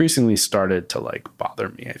they've increasingly started to like bother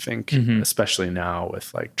me, I think, especially now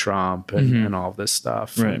with like Trump and all of this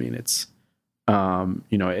stuff. I mean, it's,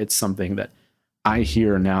 you know, it's something that I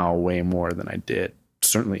hear now way more than I did,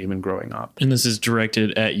 certainly even growing up. And this is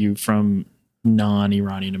directed at you from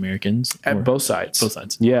non-Iranian Americans? At both sides. Both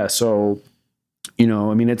sides. Yeah. So, you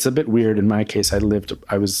know, I mean, it's a bit weird. In my case, I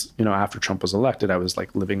was, you know, after Trump was elected, I was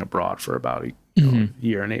like living abroad for about a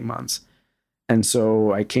year and 8 months. And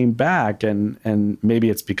so I came back and maybe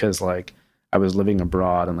it's because like I was living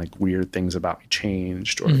abroad and like weird things about me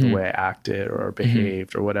changed or the way I acted or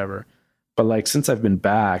behaved or whatever. But like, since I've been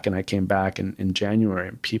back and I came back in January,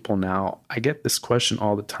 and people now, I get this question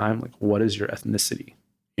all the time, like, what is your ethnicity?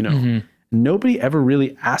 You know, nobody ever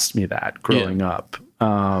really asked me that growing up.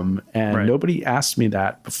 And nobody asked me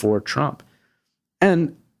that before Trump.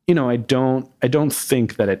 And, you know, I don't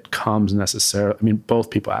think that it comes necessarily. I mean, both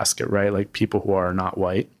people ask it, right? Like people who are not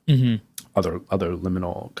white, other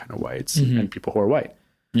liminal kind of whites and people who are white.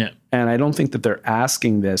 Yeah. And I don't think that they're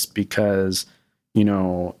asking this because, you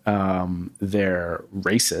know, they're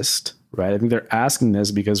racist, right? I think they're asking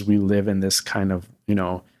this because we live in this kind of, you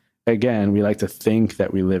know, again, we like to think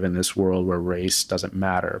that we live in this world where race doesn't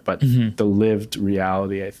matter, but the lived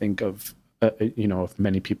reality, I think, of, you know, of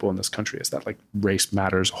many people in this country is that like race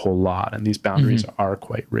matters a whole lot, and these boundaries are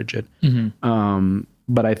quite rigid.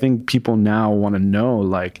 But I think people now want to know,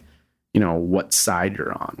 like, you know, what side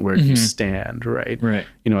you're on, where do you stand, right? Right.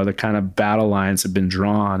 You know, the kind of battle lines have been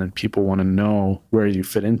drawn, and people want to know where you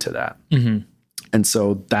fit into that. And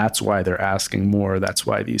so that's why they're asking more. That's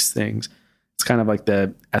why these things, it's kind of like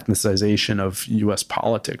the ethnicization of U.S.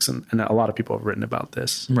 politics. And a lot of people have written about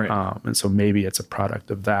this. Right. And so maybe it's a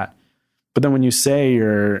product of that. But then when you say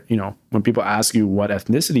you're, you know, when people ask you what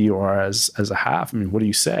ethnicity you are as a half, I mean, what do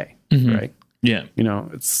you say? Right. Yeah. You know,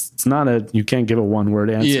 it's not you can't give a one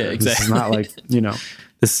word answer. Yeah, exactly. This is not like, you know,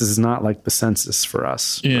 this is not like the census for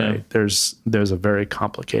us. Yeah. Right. There's a very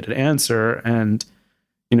complicated answer, and,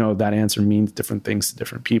 you know, that answer means different things to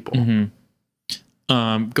different people.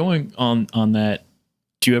 Going on that,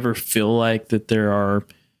 do you ever feel like that there are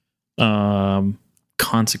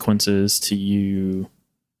consequences to you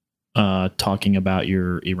talking about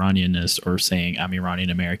your Iranianness or saying I'm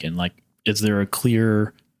Iranian American? Like, is there a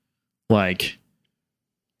clear, like,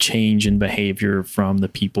 change in behavior from the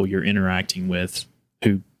people you're interacting with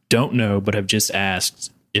who don't know but have just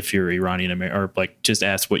asked if you're Iranian American, or like just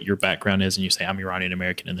asked what your background is, and you say I'm Iranian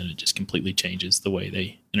American, and then it just completely changes the way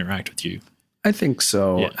they interact with you? I think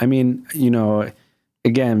so. Yeah. I mean,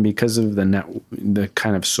 again, because of the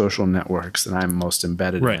kind of social networks that I'm most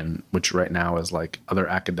embedded in, which right now is like other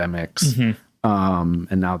academics.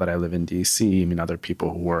 And now that I live in DC, I mean, other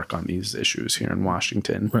people who work on these issues here in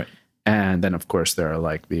Washington. Right. And then, of course, there are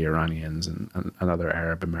like the Iranians and other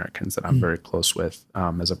Arab Americans that I'm very close with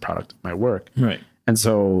as a product of my work. Right. And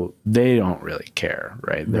so they don't really care,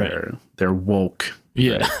 right? They're woke.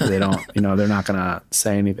 Yeah. Right? They don't, they're not going to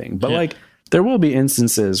say anything. But like, there will be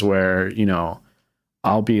instances where,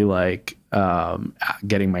 I'll be like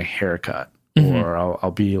getting my hair cut, or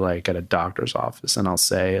I'll be like at a doctor's office, and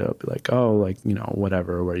it'll be like, oh, like,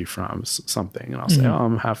 whatever, where are you from? Something. And I'll say, oh,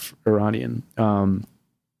 I'm half Iranian. And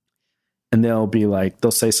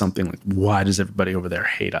they'll say something like, why does everybody over there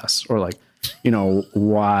hate us? Or like,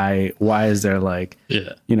 why is there like,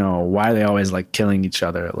 why are they always like killing each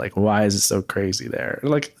other? Like, why is it so crazy there?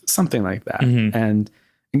 Like something like that. And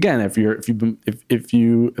again, if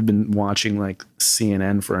you have been watching like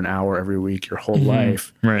CNN for an hour every week your whole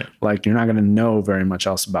life, right, like you're not going to know very much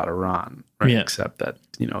else about Iran, right? Yeah. Except that,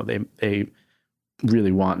 they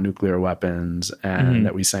really want nuclear weapons, and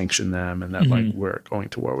that we sanction them, and that like we're going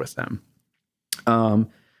to war with them.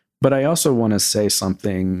 But I also want to say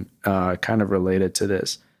something kind of related to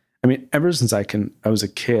this. I mean, ever since I was a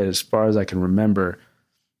kid, as far as I can remember,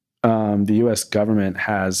 the U.S. government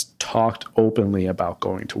has talked openly about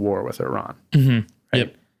going to war with Iran. Right?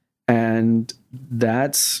 Yep. And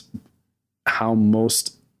that's how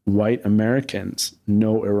most white Americans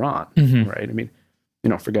know Iran, right? I mean,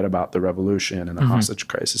 forget about the revolution and the hostage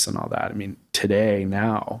crisis and all that. I mean, today,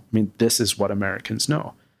 now, this is what Americans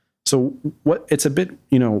know. So it's a bit,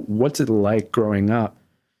 what's it like growing up,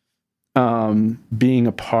 being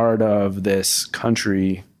a part of this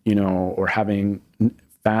country, or having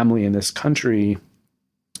family in this country,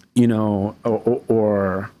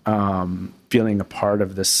 or feeling a part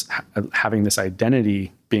of this, having this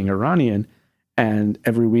identity, being Iranian, and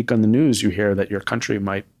every week on the news you hear that your country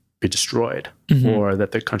might be destroyed, or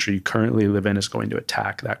that the country you currently live in is going to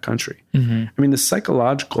attack that country. I mean, the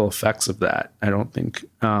psychological effects of that, I don't think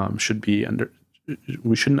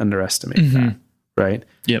we shouldn't underestimate that, right?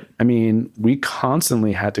 Yep. I mean, we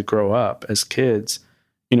constantly had to grow up as kids,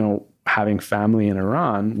 having family in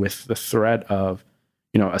Iran with the threat of,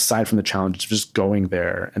 aside from the challenges of just going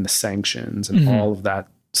there and the sanctions and all of that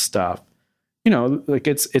stuff, like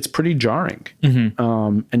it's pretty jarring.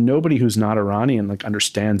 And nobody who's not Iranian like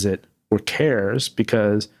understands it or cares,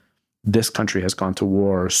 because this country has gone to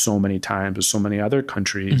war so many times with so many other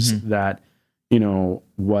countries that,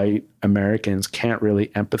 white Americans can't really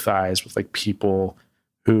empathize with like people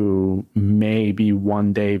who may be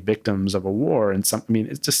one day victims of a war. And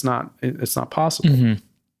it's just not, it's not possible.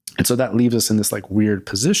 And so that leaves us in this like weird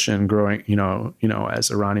position growing,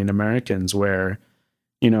 as Iranian Americans, where,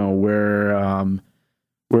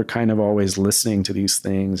 we're kind of always listening to these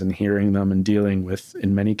things and hearing them and dealing with,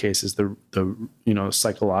 in many cases, the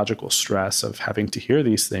psychological stress of having to hear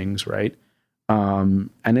these things. Right.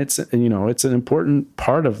 And it's an important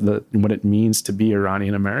part of what it means to be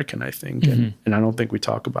Iranian American, I think. And I don't think we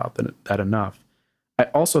talk about that enough. I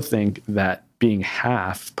also think that being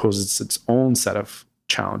half poses its own set of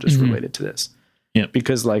challenges related to this. Yeah.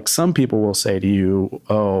 Because like some people will say to you,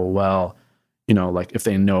 oh, well, like if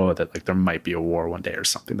they know that like there might be a war one day or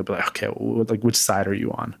something, they'll be like, okay, well, like which side are you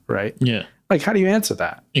on? Right. Yeah. Like, how do you answer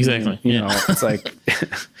that? Exactly. It's like,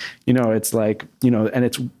 it's like, and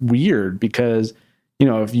it's weird because,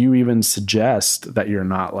 if you even suggest that you're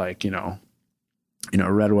not like,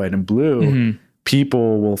 red, white, and blue,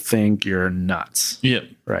 people will think you're nuts. Yep.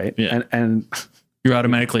 Right. Yeah. And you're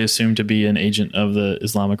automatically assumed to be an agent of the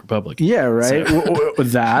Islamic Republic. Yeah, right. So. Or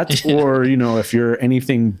that, or if you're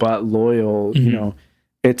anything but loyal,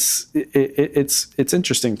 it's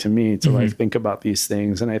interesting to me to like think about these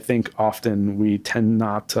things, and I think often we tend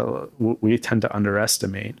to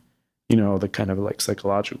underestimate, the kind of like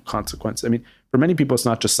psychological consequence. I mean, for many people, it's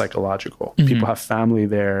not just psychological. People have family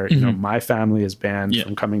there. My family is banned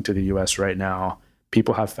from coming to the U.S. right now.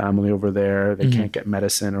 People have family over there. They can't get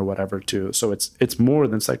medicine or whatever too. So it's more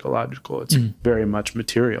than psychological. It's very much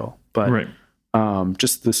material. But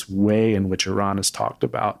just this way in which Iran is talked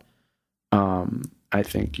about, I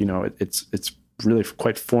think, it's really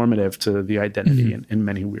quite formative to the identity in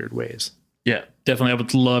many weird ways. Yeah, definitely. I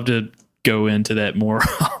would love to go into that more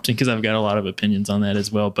often because I've got a lot of opinions on that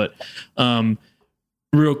as well. But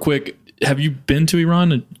real quick, have you been to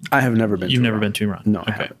Iran? I have never been. You've never been to Iran? No.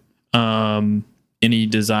 Okay. Any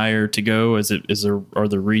desire to go? Are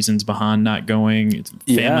there reasons behind not going?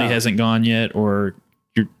 Family hasn't gone yet, or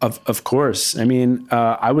you're... Of course. I mean,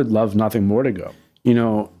 I would love nothing more to go. You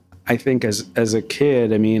know, I think as a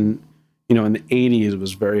kid, I mean, you know, in the 80s, it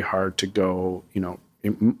was very hard to go. You know,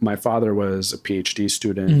 my father was a PhD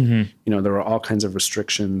student. Mm-hmm. You know, there were all kinds of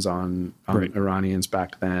restrictions on Right. Iranians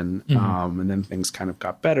back then. Mm-hmm. And then things kind of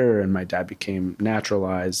got better, and my dad became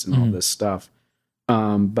naturalized and all this stuff.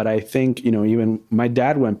 But I think, you know, even my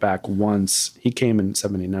dad went back once. He came in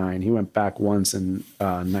 79. He went back once in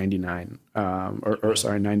 99,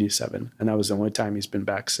 97. And that was the only time he's been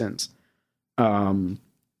back since. And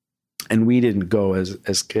we didn't go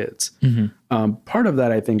as kids. Mm-hmm. Part of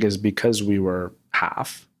that, I think, is because we were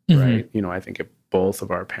half, right? You know, I think if both of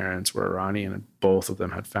our parents were Iranian and both of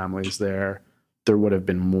them had families there would have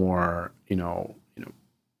been more,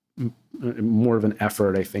 more of an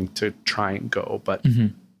effort, I think, to try and go, but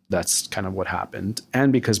that's kind of what happened.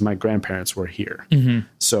 And because my grandparents were here.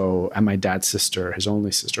 So, and my dad's sister, his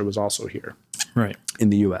only sister, was also here, right, in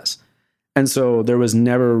the US. And so there was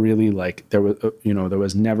never really there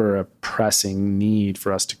was never a pressing need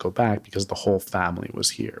for us to go back because the whole family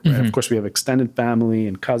was here. Right? Of course, we have extended family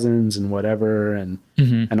and cousins and whatever, and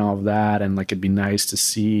all of that. And like, it'd be nice to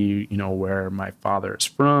see, you know, where my father is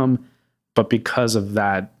from. But because of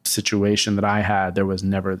that situation that I had, there was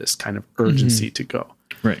never this kind of urgency to go.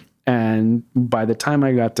 Right. And by the time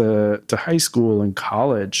I got to high school and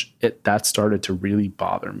college, that started to really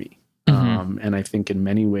bother me. And I think in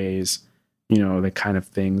many ways, you know, the kind of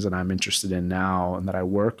things that I'm interested in now and that I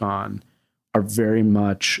work on are very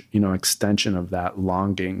much, you know, extension of that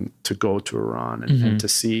longing to go to Iran and to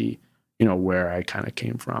see, you know, where I kind of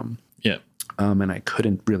came from. Yeah. And I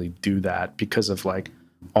couldn't really do that because of like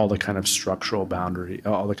all the kind of structural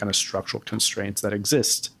constraints that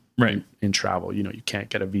exist right in travel. You know, you can't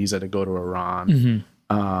get a visa to go to Iran.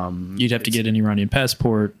 You'd have to get an Iranian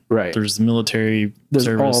passport. Right. There's the military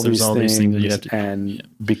service. There's all these things that you'd have to. And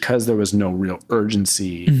because there was no real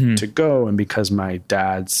urgency to go, and because my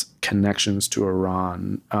dad's connections to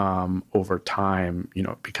Iran over time, you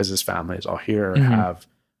know, because his family is all here, have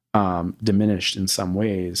diminished in some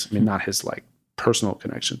ways. I mean, not his like personal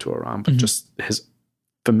connection to Iran, but just his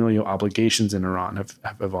familial obligations in Iran have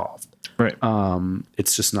evolved. Right.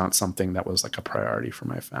 It's just not something that was like a priority for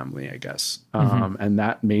my family, I guess. And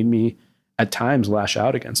that made me at times lash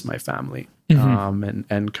out against my family,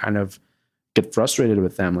 and kind of get frustrated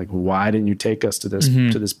with them. Like, why didn't you take us to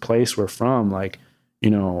this place we're from? Like,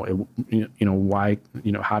 why,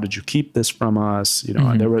 how did you keep this from us?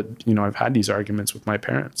 There were, I've had these arguments with my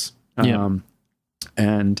parents. And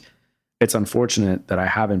it's unfortunate that I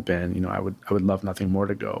haven't been, I would love nothing more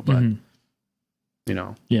to go, but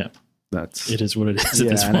it is what it is.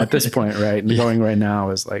 At this point, right. Going right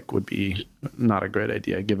now would be not a great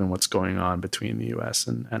idea given what's going on between the US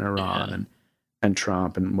and Iran and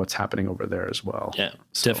Trump and what's happening over there as well. Yeah,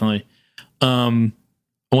 definitely. I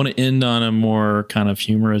want to end on a more kind of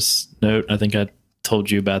humorous note. I think I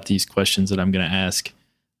told you about these questions that I'm going to ask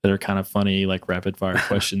that are kind of funny, like rapid fire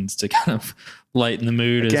questions to kind of lighten the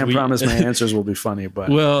mood. I can't promise my answers will be funny, but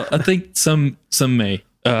well, I think some may.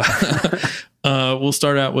 We'll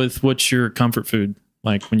start out with, what's your comfort food?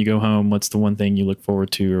 Like when you go home, what's the one thing you look forward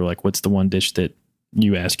to, or like what's the one dish that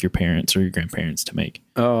you ask your parents or your grandparents to make?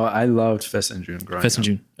 Oh, I loved fessenjun growing up.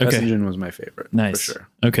 Fessenjun. Okay. Fessenjun was my favorite. Nice. For sure.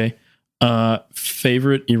 Okay.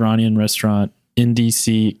 Favorite Iranian restaurant in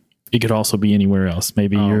DC? It could also be anywhere else.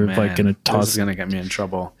 Maybe you're like going to toss. This is going to get me in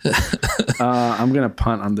trouble. I'm going to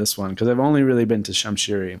punt on this one because I've only really been to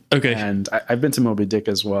Shamshiri. Okay. And I've been to Moby Dick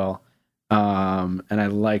as well. And I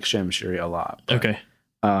like Shamshiri a lot. But, okay.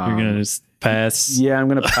 You're going to just pass? Yeah, I'm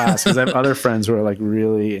going to pass because I have other friends who are like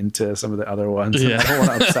really into some of the other ones. Yeah. I don't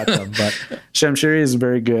want to upset them, but Shamshiri is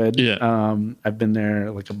very good. Yeah. I've been there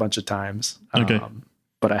like a bunch of times. Okay.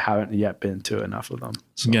 But I haven't yet been to enough of them.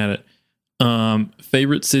 So. Got it.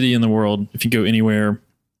 Favorite city in the world? If you go anywhere,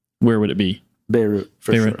 where would it be? Beirut,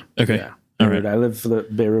 for Beirut. sure. Okay. Yeah. Beirut. I lived for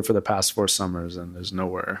Beirut for the past 4 summers, and there's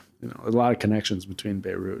nowhere, a lot of connections between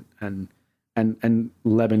Beirut and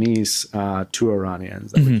Lebanese to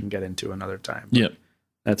Iranians that we can get into another time. Yeah.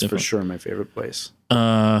 That's definitely for sure my favorite place.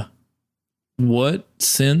 What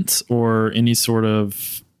sense or any sort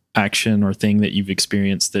of action or thing that you've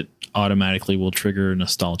experienced that automatically will trigger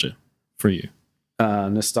nostalgia for you?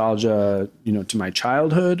 Nostalgia, to my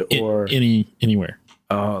childhood or anywhere.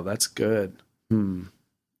 Oh, that's good.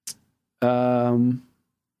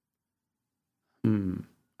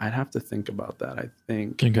 I'd have to think about that. I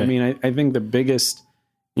think. Okay. I mean, I think the biggest,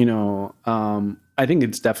 I I think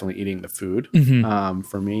it's definitely eating the food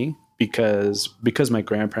for me because my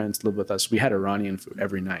grandparents lived with us. We had Iranian food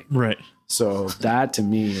every night. Right. So that to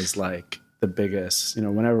me is like the biggest,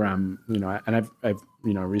 whenever I'm, and I've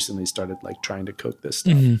recently started like trying to cook this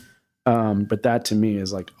stuff. But that to me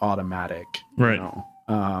is like automatic, right.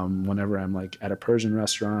 Whenever I'm like at a Persian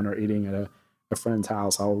restaurant or eating at a friend's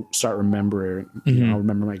house, I'll start remembering, I'll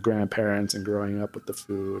remember my grandparents and growing up with the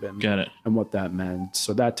food and what that meant.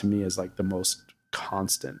 So that to me is like the most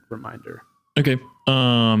constant reminder. Okay.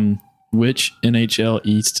 Which NHL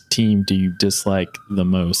East team do you dislike the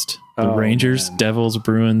most? The Rangers, man. Devils,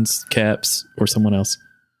 Bruins, Caps, or someone else?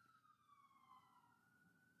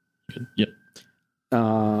 Good. Yep.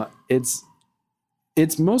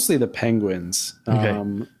 It's mostly the Penguins. Okay.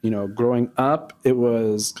 Growing up, it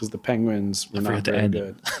was because the Penguins were not very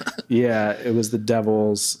good. Yeah, it was the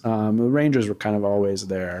Devils. The Rangers were kind of always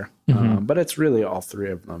there, but it's really all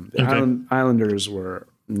three of them. The Islanders were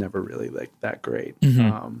never really like that great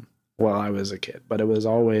while I was a kid, but it was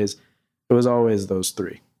always those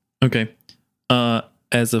three. Okay.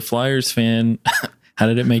 As a Flyers fan, how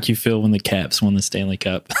did it make you feel when the Caps won the Stanley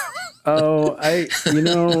Cup?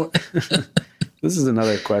 This is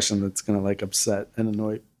another question that's going to like upset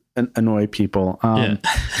and annoy people. I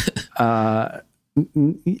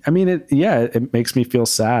mean, it makes me feel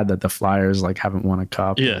sad that the Flyers like haven't won a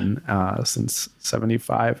cup since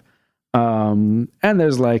 75. And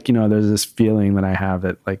there's like, there's this feeling that I have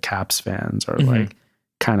that like Caps fans are like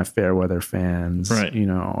kind of fair weather fans, right.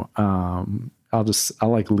 I'll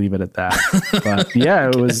like leave it at that. But yeah,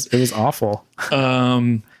 it was awful.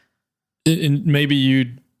 And maybe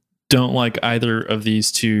you don't like either of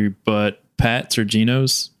these two, but Pats or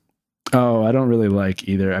Geno's? Oh, I don't really like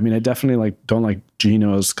either. I mean, I definitely don't like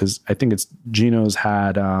Geno's because I think Geno's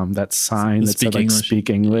had that sign that said like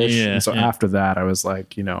speak English. Yeah, and so after that, I was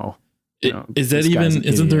like, is that even?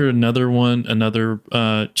 Isn't there another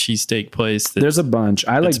cheesesteak place? There's a bunch.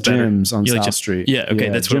 I like Jim's on South Street. Yeah, okay,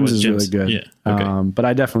 that's what Jim's is really good. Yeah, okay. But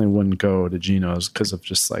I definitely wouldn't go to Geno's because of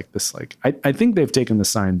just like this. Like, I think they've taken the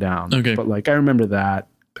sign down. Okay, but like I remember that.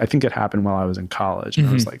 I think it happened while I was in college, and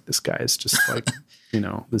I was like, this guy is just like,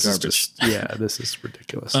 this garbage. This is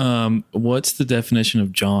ridiculous. What's the definition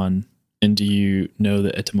of John, and do you know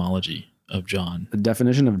the etymology of John? The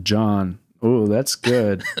definition of John. Oh, that's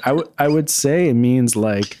good. I would say it means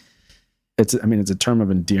like it's a term of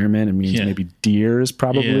endearment. It means maybe deer is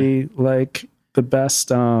probably like the best.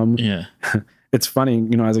 It's funny,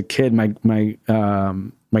 as a kid, my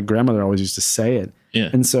grandmother always used to say it. Yeah.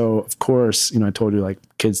 And so of course, I told you like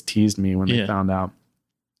kids teased me when they found out.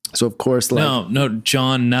 So of course, like no,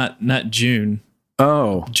 John, not June.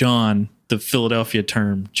 Oh, John, the Philadelphia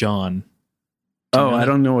term, John. I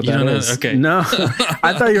don't know what that is. Okay. No,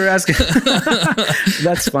 I thought you were asking.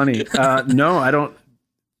 That's funny. No, I don't.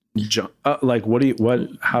 John, like,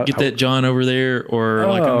 how get that John over there, or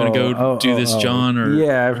like I'm going to go do this, John, or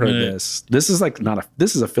yeah, I've heard this. This is like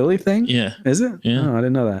this is a Philly thing. Yeah. Is it? Yeah. No, I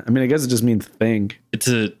didn't know that. I mean, I guess it just means thing. I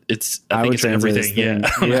think it's everything.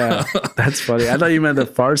 Yeah. Yeah. That's funny. I thought you meant the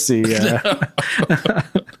Farsi. Yeah.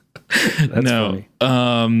 That's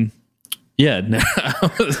funny. Yeah, no.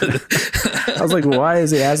 I was like, why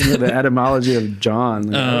is he asking the etymology of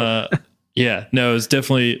John? Yeah, no, it's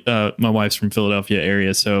definitely my wife's from Philadelphia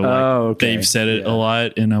area, so they've said it a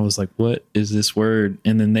lot, and I was like, what is this word?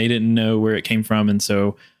 And then they didn't know where it came from, and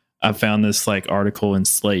so I found this like article in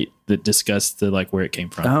Slate that discussed the like where it came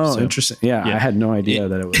from. Oh, so, interesting. Yeah, I had no idea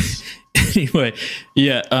that it was. Anyway,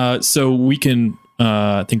 so we can.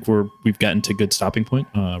 I think we've gotten to a good stopping point.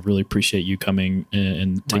 Really appreciate you coming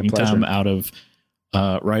and taking time out of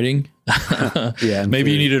writing. Yeah,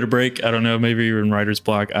 maybe you needed a break. I don't know. Maybe you're in writer's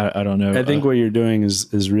block. I don't know. I think what you're doing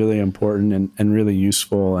is really important and really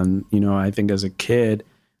useful. And I think as a kid,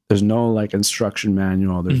 there's no like instruction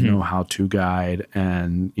manual. There's no how-to guide.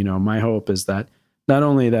 And my hope is that not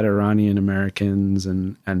only that Iranian-Americans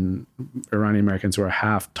and Iranian-Americans who are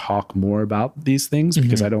half talk more about these things,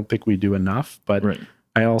 because I don't think we do enough, but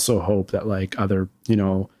I also hope that like other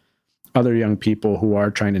young people who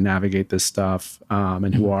are trying to navigate this stuff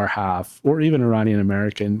and who are half or even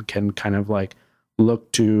Iranian-American can kind of like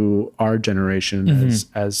look to our generation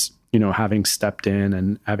as having stepped in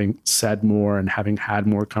and having said more and having had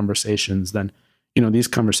more conversations than, these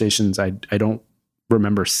conversations, I don't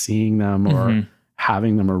remember seeing them or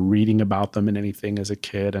having them or reading about them in anything as a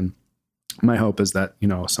kid. And my hope is that,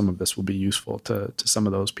 some of this will be useful to some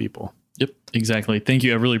of those people. Yep, exactly. Thank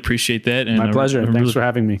you. I really appreciate that. And my pleasure. Thanks really for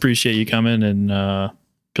having me. Appreciate you coming, and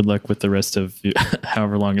good luck with the rest of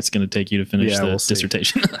however long it's going to take you to finish the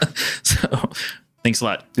dissertation. So thanks a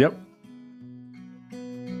lot. Yep.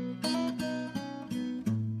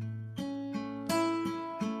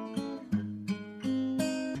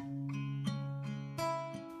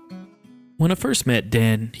 When I first met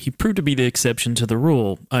Dan, he proved to be the exception to the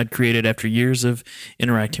rule I'd created after years of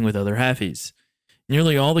interacting with other halfies. In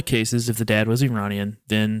nearly all the cases, if the dad was Iranian,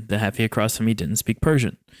 then the halfie across from me didn't speak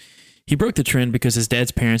Persian. He broke the trend because his dad's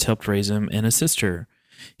parents helped raise him and assist her.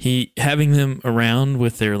 Having them around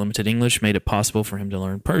with their limited English made it possible for him to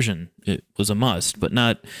learn Persian. It was a must, but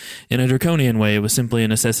not in a draconian way. It was simply a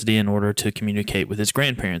necessity in order to communicate with his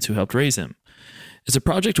grandparents who helped raise him. As the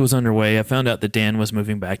project was underway, I found out that Dan was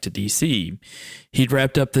moving back to D.C. He'd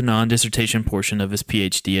wrapped up the non-dissertation portion of his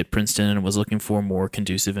PhD at Princeton and was looking for a more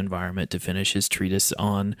conducive environment to finish his treatise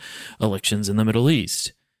on elections in the Middle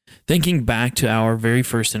East. Thinking back to our very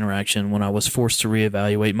first interaction when I was forced to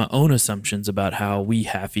reevaluate my own assumptions about how we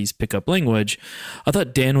halfies pick up language, I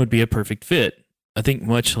thought Dan would be a perfect fit. I think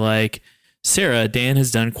much like Sarah, Dan has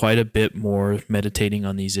done quite a bit more meditating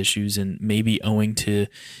on these issues, and maybe owing to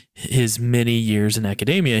his many years in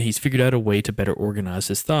academia, he's figured out a way to better organize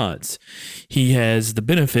his thoughts. He has the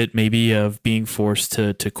benefit maybe of being forced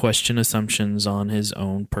to question assumptions on his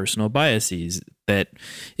own personal biases. That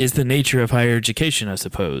is the nature of higher education, I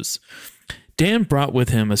suppose. Dan brought with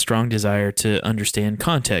him a strong desire to understand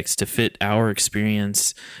context, to fit our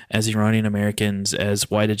experience as Iranian-Americans,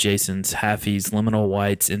 as white adjacents, halfies, liminal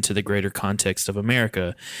whites into the greater context of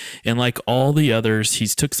America. And like all the others,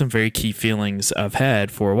 he's took some very key feelings I've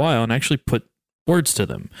had for a while and actually put words to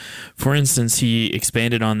them. For instance, he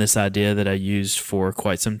expanded on this idea that I used for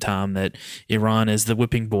quite some time, that Iran is the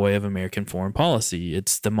whipping boy of American foreign policy.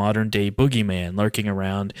 It's the modern-day boogeyman lurking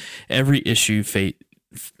around every issue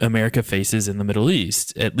America faces in the Middle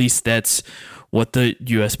East. At least that's what the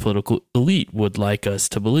U.S. political elite would like us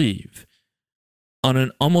to believe. On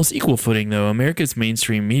an almost equal footing, though, America's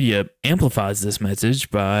mainstream media amplifies this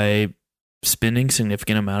message by spending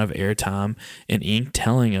significant amount of airtime and ink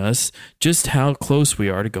telling us just how close we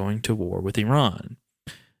are to going to war with Iran.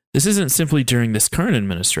 This isn't simply during this current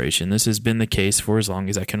administration. This has been the case for as long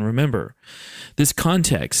as I can remember. This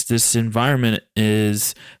context, this environment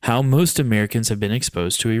is how most Americans have been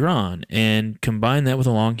exposed to Iran, and combine that with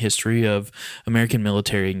a long history of American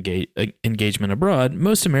military engagement abroad,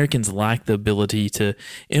 most Americans lack the ability to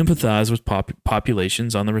empathize with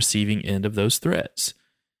populations on the receiving end of those threats.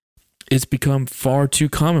 It's become far too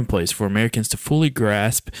commonplace for Americans to fully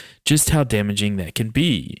grasp just how damaging that can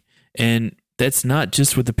be. And that's not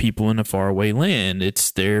just with the people in a faraway land.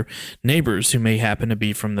 It's their neighbors who may happen to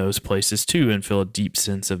be from those places too and feel a deep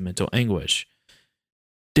sense of mental anguish.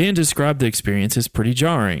 Dan described the experience as pretty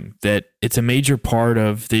jarring, that it's a major part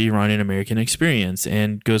of the Iranian-American experience,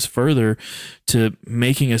 and goes further to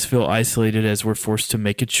making us feel isolated as we're forced to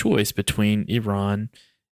make a choice between Iran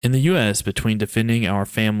and the U.S., between defending our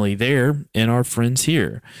family there and our friends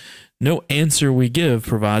here. No answer we give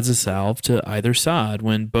provides a salve to either side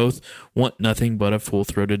when both want nothing but a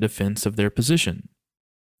full-throated defense of their position.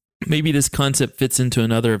 Maybe this concept fits into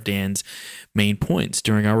another of Dan's main points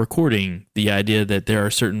during our recording, the idea that there are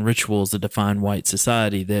certain rituals that define white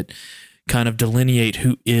society that kind of delineate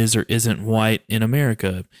who is or isn't white in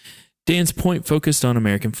America. Dan's point focused on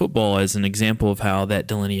American football as an example of how that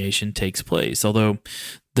delineation takes place, although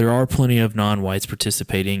there are plenty of non-whites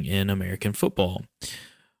participating in American football.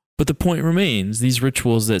 But the point remains, these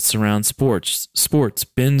rituals that surround sports,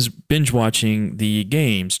 binge watching the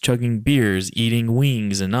games, chugging beers, eating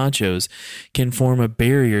wings and nachos, can form a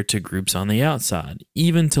barrier to groups on the outside,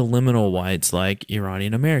 even to liminal whites like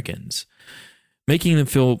Iranian-Americans, making them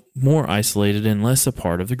feel more isolated and less a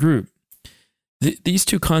part of the group. These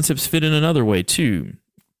two concepts fit in another way too.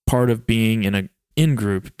 Part of being in a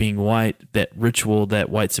in-group, being white, that ritual, that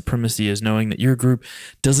white supremacy is knowing that your group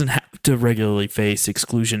doesn't have to regularly face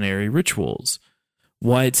exclusionary rituals.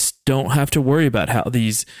 Whites don't have to worry about how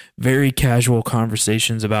these very casual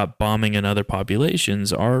conversations about bombing another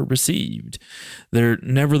populations are received. They're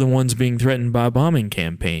never the ones being threatened by a bombing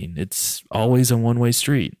campaign. It's always a one-way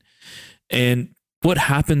street. And what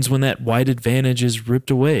happens when that white advantage is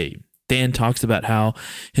ripped away? Dan talks about how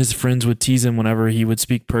his friends would tease him whenever he would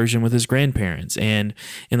speak Persian with his grandparents, and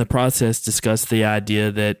in the process discuss the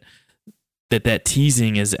idea that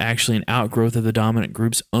teasing is actually an outgrowth of the dominant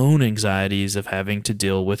group's own anxieties of having to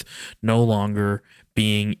deal with no longer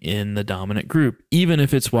being in the dominant group, even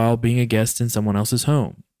if it's while being a guest in someone else's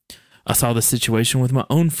home. I saw the situation with my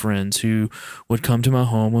own friends who would come to my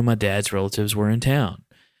home when my dad's relatives were in town.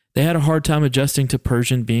 They had a hard time adjusting to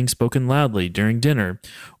Persian being spoken loudly during dinner,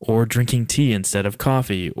 or drinking tea instead of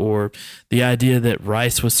coffee, or the idea that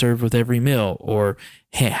rice was served with every meal, or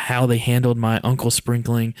how they handled my uncle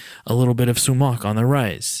sprinkling a little bit of sumac on the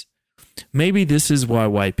rice. Maybe this is why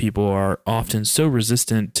white people are often so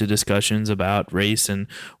resistant to discussions about race and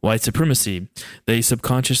white supremacy. They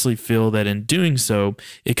subconsciously feel that in doing so,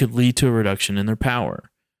 it could lead to a reduction in their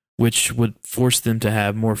power, which would force them to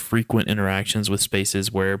have more frequent interactions with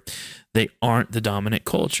spaces where they aren't the dominant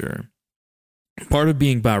culture. Part of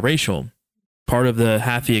being biracial, part of the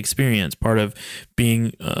halfie experience, part of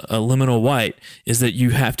being a liminal white is that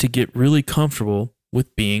you have to get really comfortable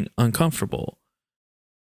with being uncomfortable.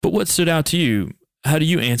 But what stood out to you? How do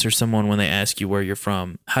you answer someone when they ask you where you're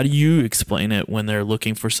from? How do you explain it when they're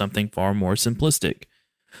looking for something far more simplistic?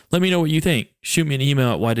 Let me know what you think. Shoot me an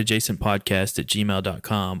email at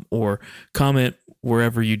whiteadjacentpodcast@gmail.com or comment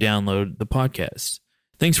wherever you download the podcast.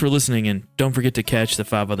 Thanks for listening, and don't forget to catch the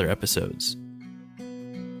 5 other episodes.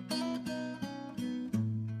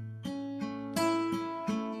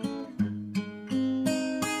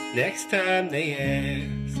 Next time they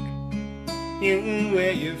ask you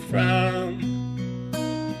where you're from,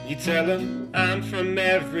 you tell them I'm from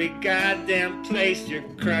every goddamn place you're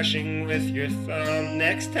crushing with your thumb.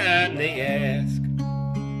 Next time they ask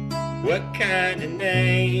what kind of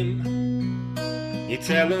name, you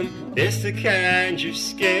tell them it's the kind you're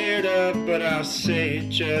scared of, but I'll say it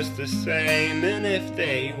just the same. And if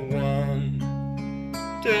they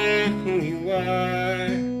wonder who you are,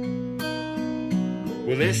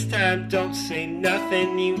 well, this time don't say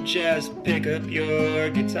nothing, you just pick up your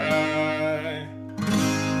guitar.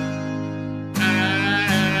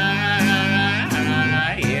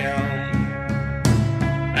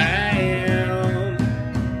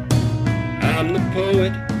 I'm the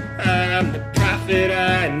poet, I'm the prophet,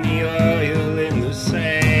 I'm the oil in the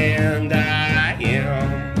sand. I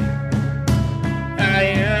am,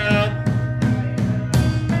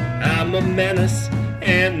 I'm a menace,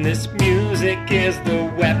 and this music is the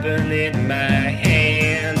weapon in my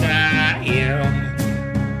hand. I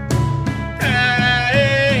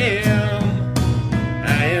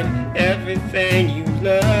am everything you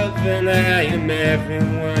love, and I am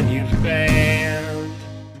everyone you've found.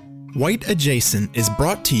 White Adjacent is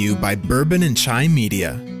brought to you by Bourbon and Chai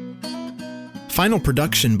Media. Final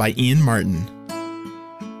production by Ian Martin.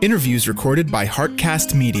 Interviews recorded by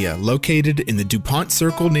Heartcast Media, located in the DuPont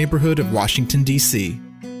Circle neighborhood of Washington, D.C.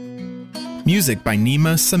 Music by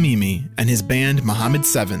Nima Samimi and his band Muhammad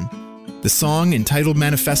 7. The song, entitled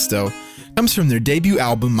Manifesto, comes from their debut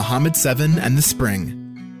album Muhammad 7 and the Spring.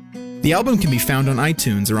 The album can be found on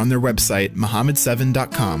iTunes or on their website,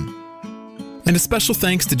 muhammad7.com. And a special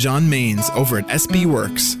thanks to John Maines over at SB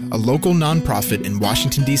Works, a local nonprofit in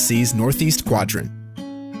Washington, D.C.'s Northeast Quadrant.